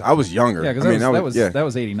I was younger. Yeah, because that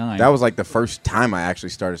was 89. That was like the first time I actually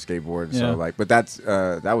started skateboarding. So like, but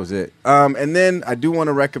that was it. And then I do want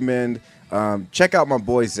to recommend check out my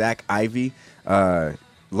boy Zach Ivy,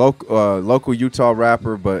 local Utah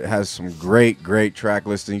rapper, but has some great track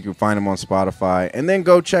listing. You can find him on Spotify. And then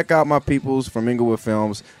go check out my peoples from Inglewood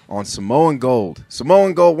Films on Samoan Gold.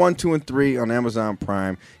 Samoan Gold 1, 2, and 3 on Amazon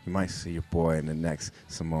Prime. You might see your boy in the next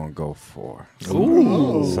Samoan Gold 4.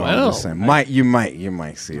 Ooh, so well. I'm just saying, you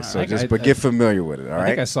might see it. So get familiar with it. All right. I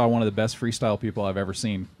think I saw one of the best freestyle people I've ever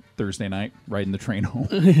seen Thursday night riding the train home.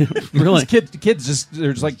 Really? Kids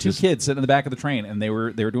there's like two kids sitting in the back of the train, and they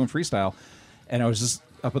were doing freestyle, and I was just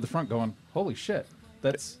up at the front going, holy shit,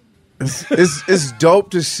 that's it's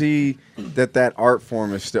dope to see that art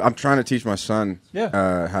form is still. I'm trying to teach my son how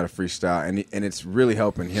to freestyle, and it's really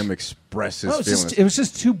helping him express his feelings. It was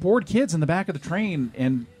just two bored kids in the back of the train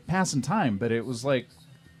and passing time, but it was like,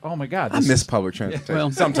 oh my god, I miss public transportation. Well,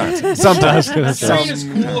 sometimes. Train is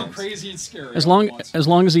cool and crazy and scary. As long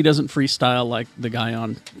as he doesn't freestyle like the guy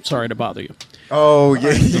on Sorry to Bother You. Oh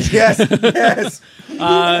yeah, yes.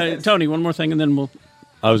 Tony, one more thing, and then we'll.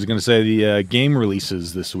 I was going to say the game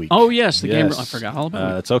releases this week. Oh, yes, the game. I forgot all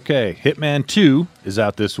about it. It's okay. Hitman 2 is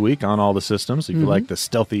out this week on all the systems, if you like the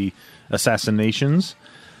stealthy assassinations.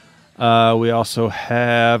 We also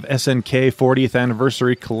have SNK 40th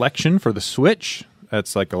Anniversary Collection for the Switch.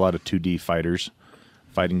 That's like a lot of 2D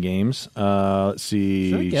fighting games. Let's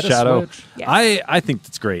see. Shadow. Yes. I think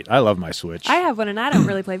that's great. I love my Switch. I have one, and I don't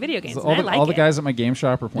really play video games. All the guys at my game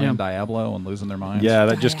shop are playing Diablo and losing their minds. Yeah,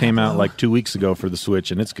 that just came out like 2 weeks ago for the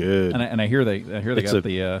Switch, and it's good. And I hear they got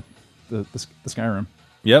the Skyrim.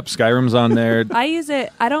 Yep, Skyrim's on there. I use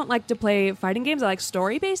it. I don't like to play fighting games. I like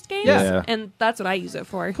story-based games, and that's what I use it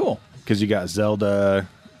for. Cool. Because you got Zelda.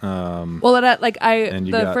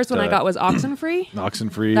 The first one I got was Oxenfree.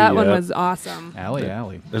 Oxenfree. That one was awesome.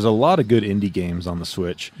 Alley. There's a lot of good indie games on the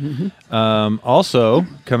Switch. Also,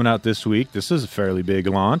 coming out this week, this is a fairly big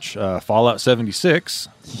launch, Fallout 76.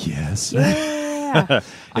 Yes.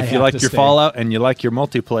 If you like your Fallout and you like your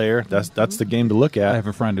multiplayer, that's the game to look at. I have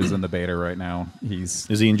a friend who's in the beta right now. Is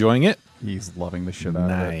he enjoying it? He's loving the shit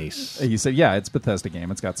out of it. Nice. He said, "Yeah, it's a Bethesda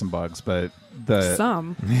game. It's got some bugs, but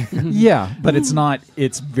some, yeah, but it's not.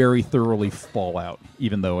 It's very thoroughly Fallout,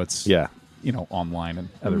 even though it's online and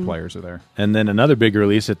other players are there." And then another big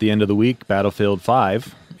release at the end of the week, Battlefield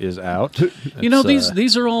 5 is out.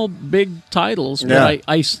 These are all big titles, but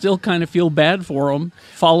I still kind of feel bad for them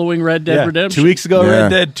following Red Dead Redemption. 2 weeks ago, Red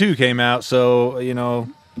Dead 2 came out, so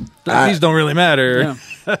these don't really matter. Yeah.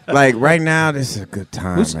 Like right now, this is a good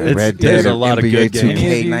time. Red Dead, there's a lot of good games.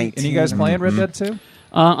 2K19. Any guys playing Red Dead 2?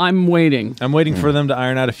 I'm waiting. I'm waiting for them to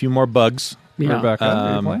iron out a few more bugs. Yeah. Rebecca,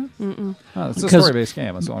 are you playing? It's a story-based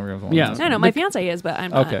game. That's the only reason. Yeah. I know my fiance is, but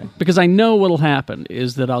I'm not. Okay. Because I know what'll happen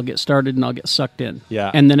is that I'll get started and I'll get sucked in.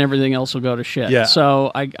 Yeah. And then everything else will go to shit. Yeah.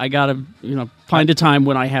 So I gotta find a time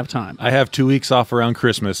when I have time. I have 2 weeks off around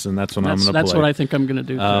Christmas, and that's when I'm going to play. That's what I think I'm going to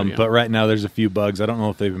do. But right now, there's a few bugs. I don't know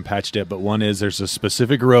if they've been patched yet, but one is there's a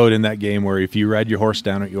specific road in that game where if you ride your horse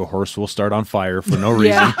down it, your horse will start on fire for no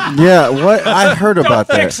reason. Yeah, what? I heard about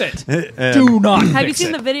that. Fix it. Do not. Have you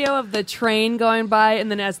seen the video of the train going by, and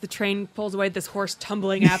then as the train pulls away, this horse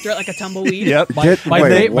tumbling after it like a tumbleweed? Yep. My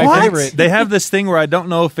favorite. They have this thing where I don't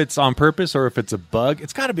know if it's on purpose or if it's a bug.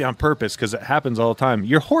 It's got to be on purpose because it happens all the time.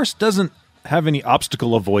 Your horse doesn't have any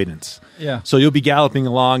obstacle avoidance. Yeah. So you'll be galloping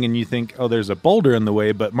along and you think, oh, there's a boulder in the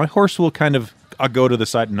way, but my horse will kind of go to the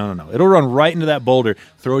side. No. It'll run right into that boulder,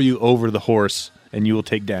 throw you over the horse, and you will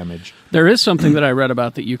take damage. There is something that I read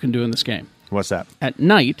about that you can do in this game. What's that? At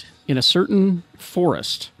night, in a certain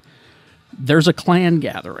forest, there's a clan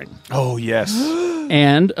gathering. Oh, yes.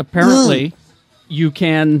 And apparently, you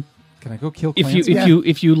can... Can I go kill if clans?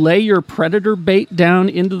 if you lay your predator bait down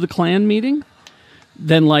into the clan meeting,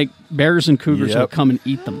 then like bears and cougars will come and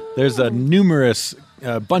eat them. There's a numerous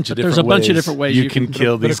bunch of different ways you can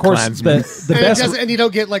kill these of course, clansmen. the best, and you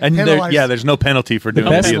don't get like and penalized. there's no penalty for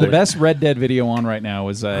doing it either. The best Red Dead video on right now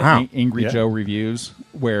is Angry Joe Reviews,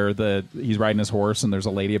 where he's riding his horse and there's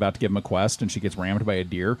a lady about to give him a quest and she gets rammed by a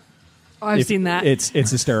deer. Oh, I've seen that. It's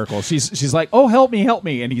hysterical. She's like, "Oh, help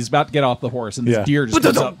me!" And he's about to get off the horse, and this deer just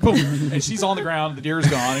comes up, boom, and she's on the ground. The deer's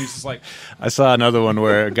gone, and he's just like. I saw another one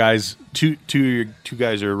where two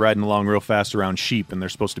guys are riding along real fast around sheep, and they're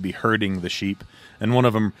supposed to be herding the sheep. And one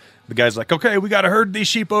of them, the guy's like, "Okay, we got to herd these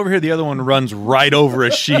sheep over here." The other one runs right over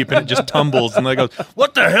a sheep, and it just tumbles. And they goes,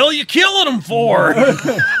 "What the hell are you killing them for?"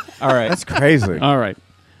 All right, that's crazy. All right,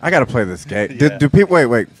 I got to play this game. Do people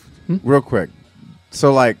wait, real quick?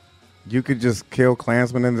 So like. You could just kill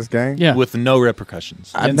Klansmen in this game? Yeah. With no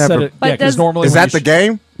repercussions. I've never. Normally is that the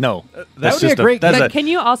game? No. That would be a great game. But can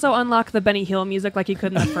you also unlock the Benny Hill music like you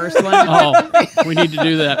could in the first one? Oh, we need to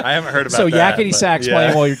do that. I haven't heard about so that. yakety sax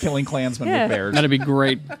playing while you're killing Klansmen with bears. That'd be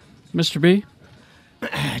great. Mr. B?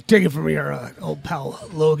 Take it from your old pal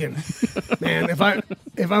Logan. Man, if I'm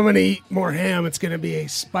going to eat more ham, it's going to be a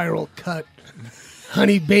spiral cut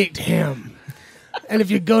honey-baked ham. And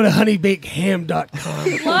if you go to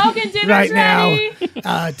honeybakedham.com Logan, dinner's right ready.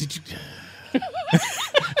 now, did you?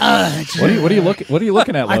 What are you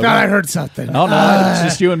looking at, Logan? I thought I heard something. Oh no, it's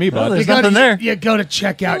just you and me, bud. There's nothing there. You go to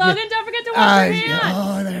checkout. Logan, don't forget to wash your hands.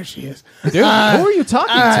 Oh, there she is. Dude, who are you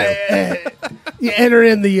talking to? You enter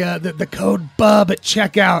in the code BUB at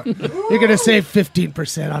checkout. You're going to save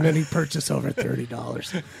 15% on any purchase over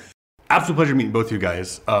 $30. Absolute pleasure meeting both of you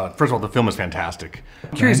guys. First of all, the film is fantastic.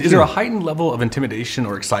 I'm curious, is there a heightened level of intimidation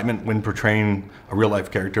or excitement when portraying a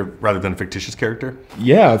real-life character rather than a fictitious character?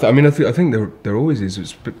 Yeah, I think there always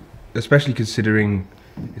is, especially considering,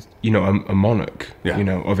 a monarch,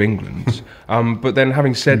 of England. But then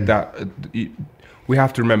having said that, we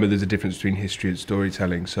have to remember there's a difference between history and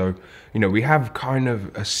storytelling. So, we have kind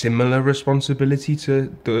of a similar responsibility to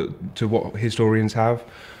what historians have.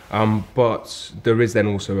 But there is then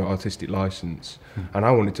also an artistic license, and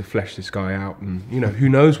I wanted to flesh this guy out, and who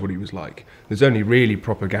knows what he was like. There's only really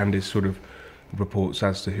propagandist sort of reports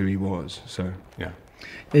as to who he was. So yeah,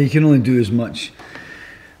 you can only do as much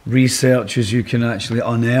research as you can actually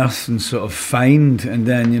unearth and sort of find, and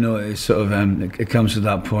then it's sort of it comes to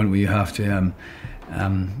that point where you have to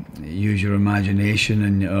use your imagination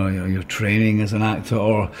and your training as an actor,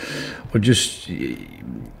 or just.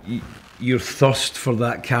 Your thirst for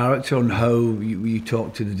that character and how you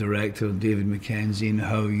talk to the director, David Mackenzie, and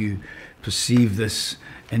how you perceive this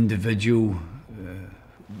individual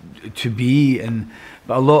to be.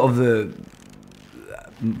 But a lot of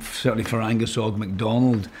certainly for Angus Og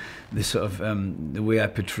MacDonald, the sort of the way I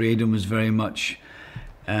portrayed him was very much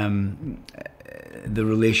the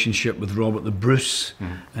relationship with Robert the Bruce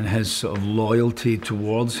and his sort of loyalty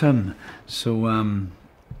towards him. So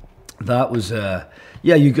that was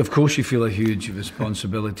of course you feel a huge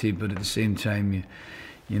responsibility, but at the same time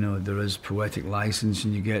there is poetic license,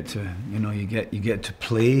 and you get to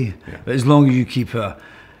play. Yeah. But as long as you keep a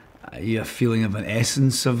feeling of an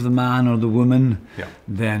essence of the man or the woman,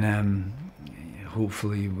 then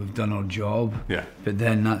hopefully we've done our job. Yeah. But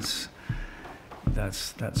then that's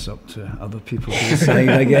up to other people to decide,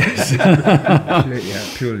 I guess.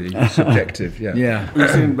 Purely subjective. Yeah. Yeah. We were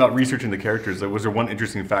saying about researching the characters. Was there one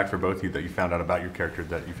interesting fact for both of you that you found out about your character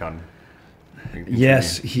that you found?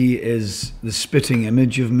 Yes, he is the spitting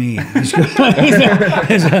image of me. There's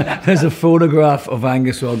a photograph of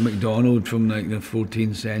Angus Og MacDonald from like the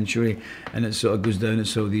 14th century, and it sort of goes down.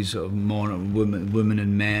 It's all these sort of modern women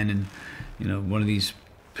and men, and one of these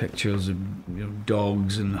pictures of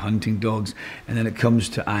dogs and hunting dogs, and then it comes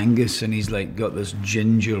to Angus, and he's like got this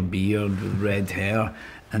ginger beard with red hair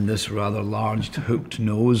and this rather large hooked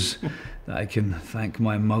nose that I can thank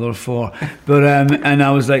my mother for. But and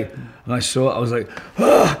I was like, when I saw it, I was like,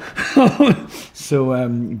 ah! So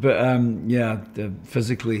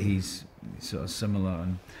physically he's sort of similar,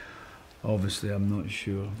 and obviously I'm not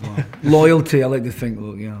sure. Well, loyalty, I like to think,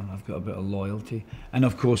 I've got a bit of loyalty, and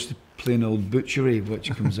of course the plain old butchery, which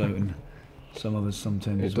comes out in some of us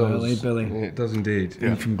sometimes as well, eh, Billy? It does indeed.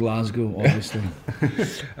 Being from Glasgow, obviously.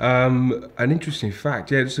 An interesting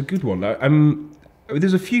fact, it's a good one.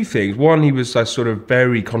 There's a few things. One, he was a sort of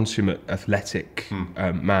very consummate athletic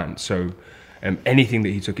man, so anything that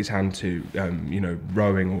he took his hand to,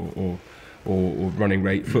 rowing or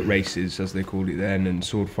running foot races, as they called it then, and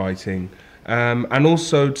sword fighting. And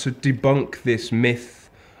also to debunk this myth,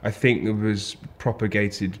 I think, that was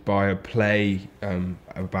propagated by a play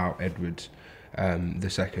about Edward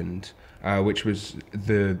II, which was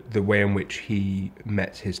the way in which he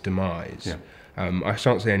met his demise. Yeah. I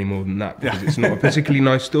shan't say any more than that because it's not a particularly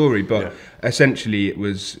nice story, but essentially it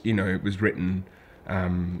was written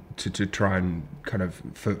to try and kind of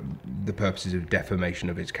for the purposes of defamation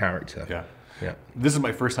of his character. Yeah. This is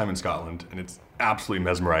my first time in Scotland, and it's absolutely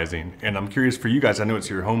mesmerizing. And I'm curious for you guys. I know it's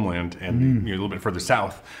your homeland, and you're a little bit further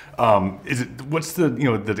south. What's the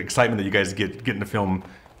the excitement that you guys get getting to film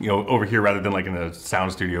over here rather than like in a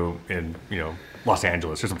sound studio in Los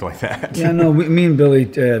Angeles or something like that? Yeah, no, me and Billy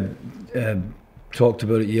talked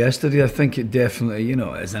about it yesterday. I think it definitely,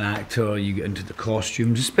 as an actor, you get into the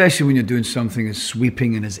costumes, especially when you're doing something as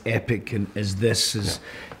sweeping and as epic and as this is.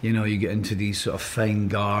 You get into these sort of fine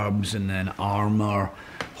garbs and then armor,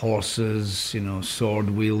 horses, sword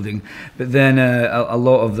wielding. But then a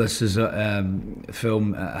lot of this is a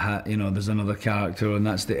film, there's another character, and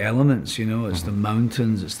that's the elements, it's the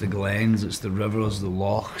mountains, it's the glens, it's the rivers, the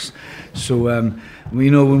lochs. So,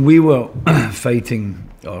 when we were fighting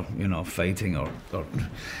or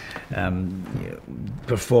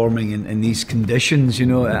performing in these conditions, it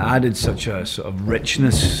added such a sort of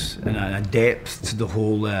richness and a depth to the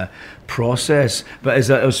whole process. But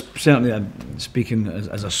as I was certainly speaking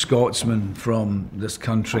as a Scotsman from this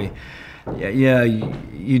country,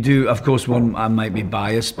 you do. Of course, I might be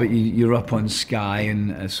biased, but you're up on Skye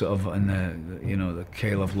and sort of in the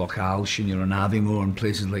Kale of Loch Alsh, and you're in Aviemore and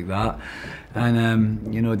places like that, and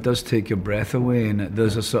it does take your breath away. And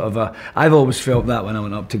there's a sort of I've always felt that when I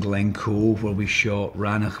went up to Glencoe, where we shot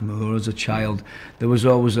Rannoch Moor as a child, there was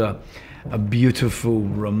always a beautiful,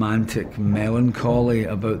 romantic melancholy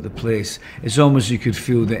about the place. It's almost you could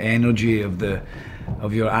feel the energy of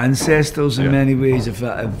your ancestors in many ways, if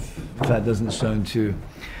that doesn't sound too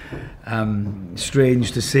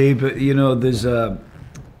strange to say, but there's an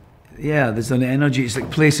energy. It's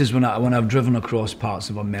like places when I've driven across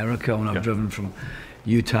parts of America, when I've driven from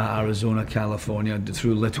Utah, Arizona, California,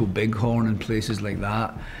 through Little Bighorn and places like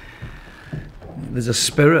that. There's a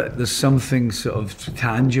spirit, there's something sort of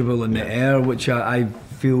tangible in the air, which I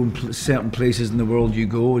feel in certain places in the world you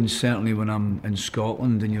go, and certainly when I'm in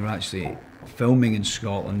Scotland and you're actually filming in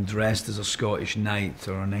Scotland dressed as a Scottish knight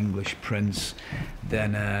or an English prince,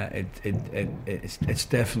 then it's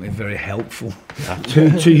definitely very helpful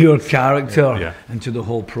to your character and to the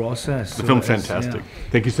whole process. The film's fantastic.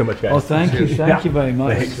 Thank you so much, guys. Oh, thank you very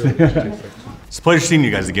much. It's a pleasure seeing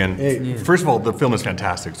you guys again. First of all, the film is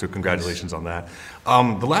fantastic, so congratulations on that.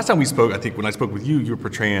 The last time we spoke, I think when I spoke with you, you were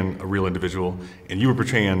portraying a real individual, and you were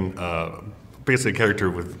portraying basically a character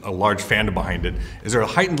with a large fandom behind it. Is there a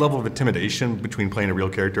heightened level of intimidation between playing a real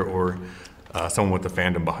character or someone with a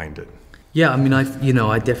fandom behind it? Yeah, I mean, I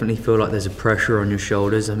definitely feel like there's a pressure on your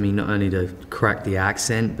shoulders. I mean, not only to crack the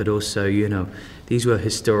accent, but also, these were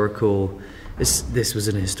historical. This was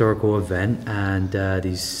an historical event, and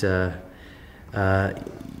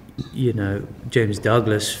James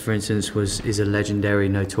Douglas, for instance, is a legendary,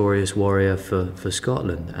 notorious warrior for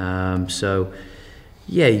Scotland. So.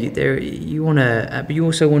 Yeah, you want to, but you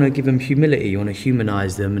also want to give them humility. You want to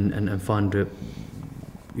humanize them and find,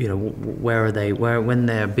 where are they? When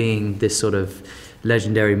they're being this sort of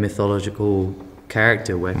legendary mythological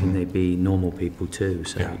character, where can they be normal people too?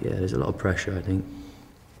 So there's a lot of pressure, I think.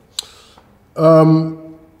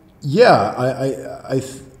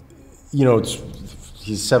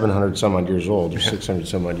 He's 700 some odd years old, or 600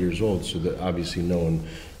 some odd years old, so that obviously no one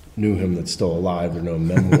knew him that's still alive. There are no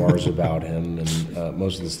memoirs about him, and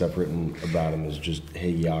most of the stuff written about him is just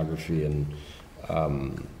hagiography and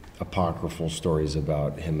apocryphal stories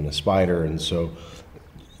about him and a spider. And so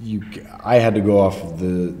I had to go off of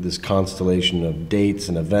this constellation of dates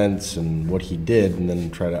and events and what he did, and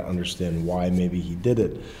then try to understand why maybe he did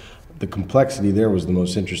it. The complexity there was the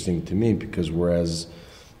most interesting to me, because whereas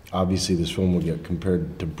obviously this film will get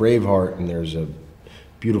compared to Braveheart, and there's a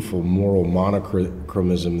beautiful moral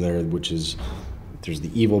monochromism there, which is there's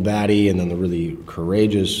the evil baddie and then the really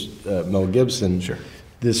courageous Mel Gibson. Sure.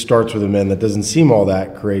 This starts with a man that doesn't seem all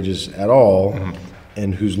that courageous at all,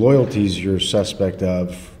 and whose loyalties you're suspect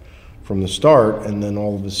of from the start, and then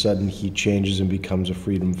all of a sudden he changes and becomes a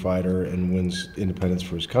freedom fighter and wins independence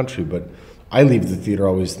for his country. But I leave the theater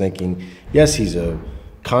always thinking, yes, he's a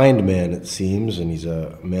kind man, it seems, and he's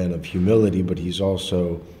a man of humility, but he's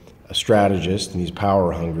also a strategist, and he's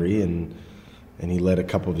power hungry, and he led a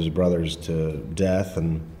couple of his brothers to death,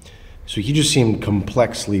 and So he just seemed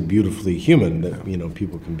complexly, beautifully human, that, you know,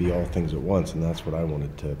 people can be all things at once, and that's what I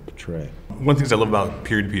wanted to portray. One of the things I love about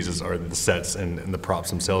period pieces are the sets and the props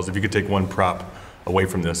themselves. If you could take one prop away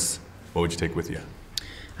from this, what would you take with you?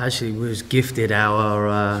 Actually, we was gifted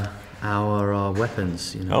our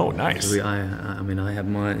weapons. You know. Oh, nice. I mean, I have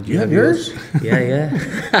mine. Do you have yours? Yeah.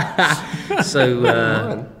 So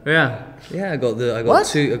yeah. I got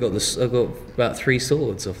about 3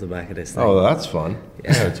 swords off the back of this thing. Oh, that's fun.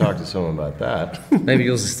 Yeah, I gotta talk to someone about that. Maybe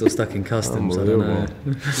yours is still stuck in customs. I don't know.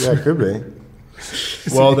 Yeah, it could be.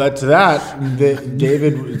 Well,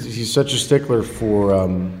 David, he's such a stickler for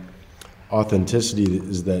authenticity.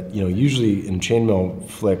 Is that, you know, usually in chainmail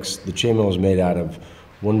flicks, the chainmail is made out of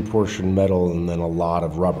one portion metal and then a lot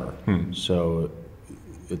of rubber, so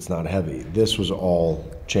it's not heavy. This was all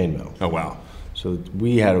chainmail. Oh wow! So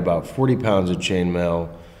we had about 40 pounds of chainmail.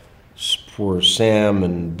 For Sam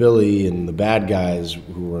and Billy and the bad guys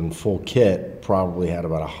who were in full kit, probably had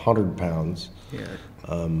about 100 pounds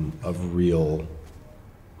of real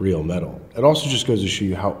metal. It also just goes to show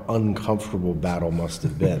you how uncomfortable battle must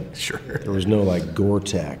have been. Sure. There was no like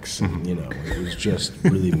Gore-Tex, and, you know, it was just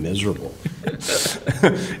really miserable.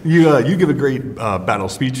 You give a great battle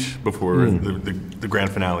speech before the grand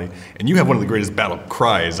finale, and you have one of the greatest battle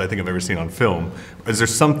cries I think I've ever seen on film. Is there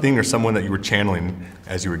something or someone that you were channeling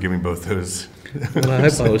as you were giving both those? Well, I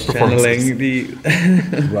hope I was channeling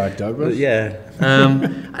the Black Douglas. Yeah,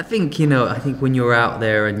 I think when you're out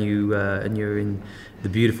there and you're in the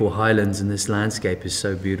beautiful Highlands and this landscape is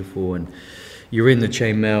so beautiful, and you're in the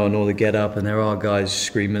chainmail and all the get up, and there are guys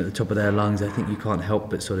screaming at the top of their lungs. I think you can't help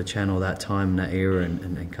but sort of channel that time and that era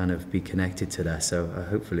and kind of be connected to that. So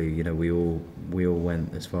hopefully, you know, we all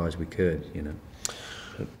went as far as we could, you know.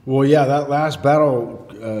 Well, yeah, that last battle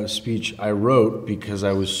speech I wrote because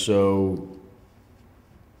I was so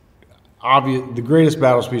obvious. The greatest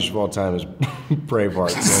battle speech of all time is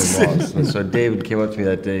Braveheart. And so David came up to me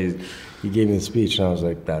that day. He gave me the speech, and I was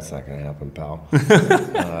like, "That's not going to happen, pal.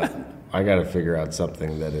 I got to figure out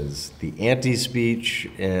something that is the anti-speech."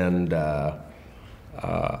 And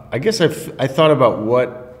I guess I thought about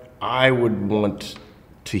what I would want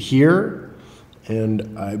to hear,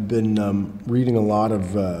 and I've been reading a lot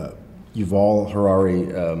of Yuval Harari,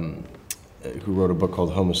 who wrote a book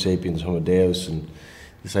called Homo Sapiens, Homo Deus, and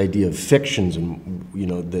this idea of fictions, and, you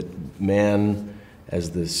know, that man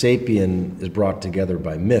as the sapien is brought together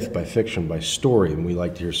by myth, by fiction, by story, and we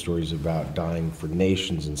like to hear stories about dying for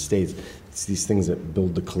nations and states. It's these things that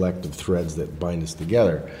build the collective threads that bind us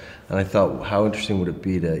together. And I thought, how interesting would it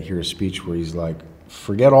be to hear a speech where he's like,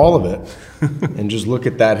 forget all of it and just look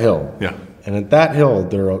at that hill. Yeah. And at that hill,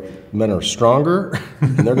 men are stronger,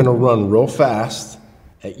 and they're going to run real fast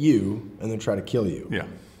at you and then try to kill you. Yeah.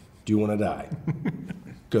 Do you want to die?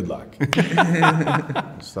 Good luck.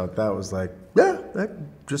 I just thought that was like, yeah, that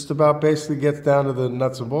just about basically gets down to the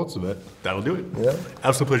nuts and bolts of it. That'll do it. Yeah.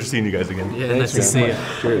 Absolute pleasure seeing you guys again. Yeah, nice to see you.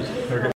 Cheers.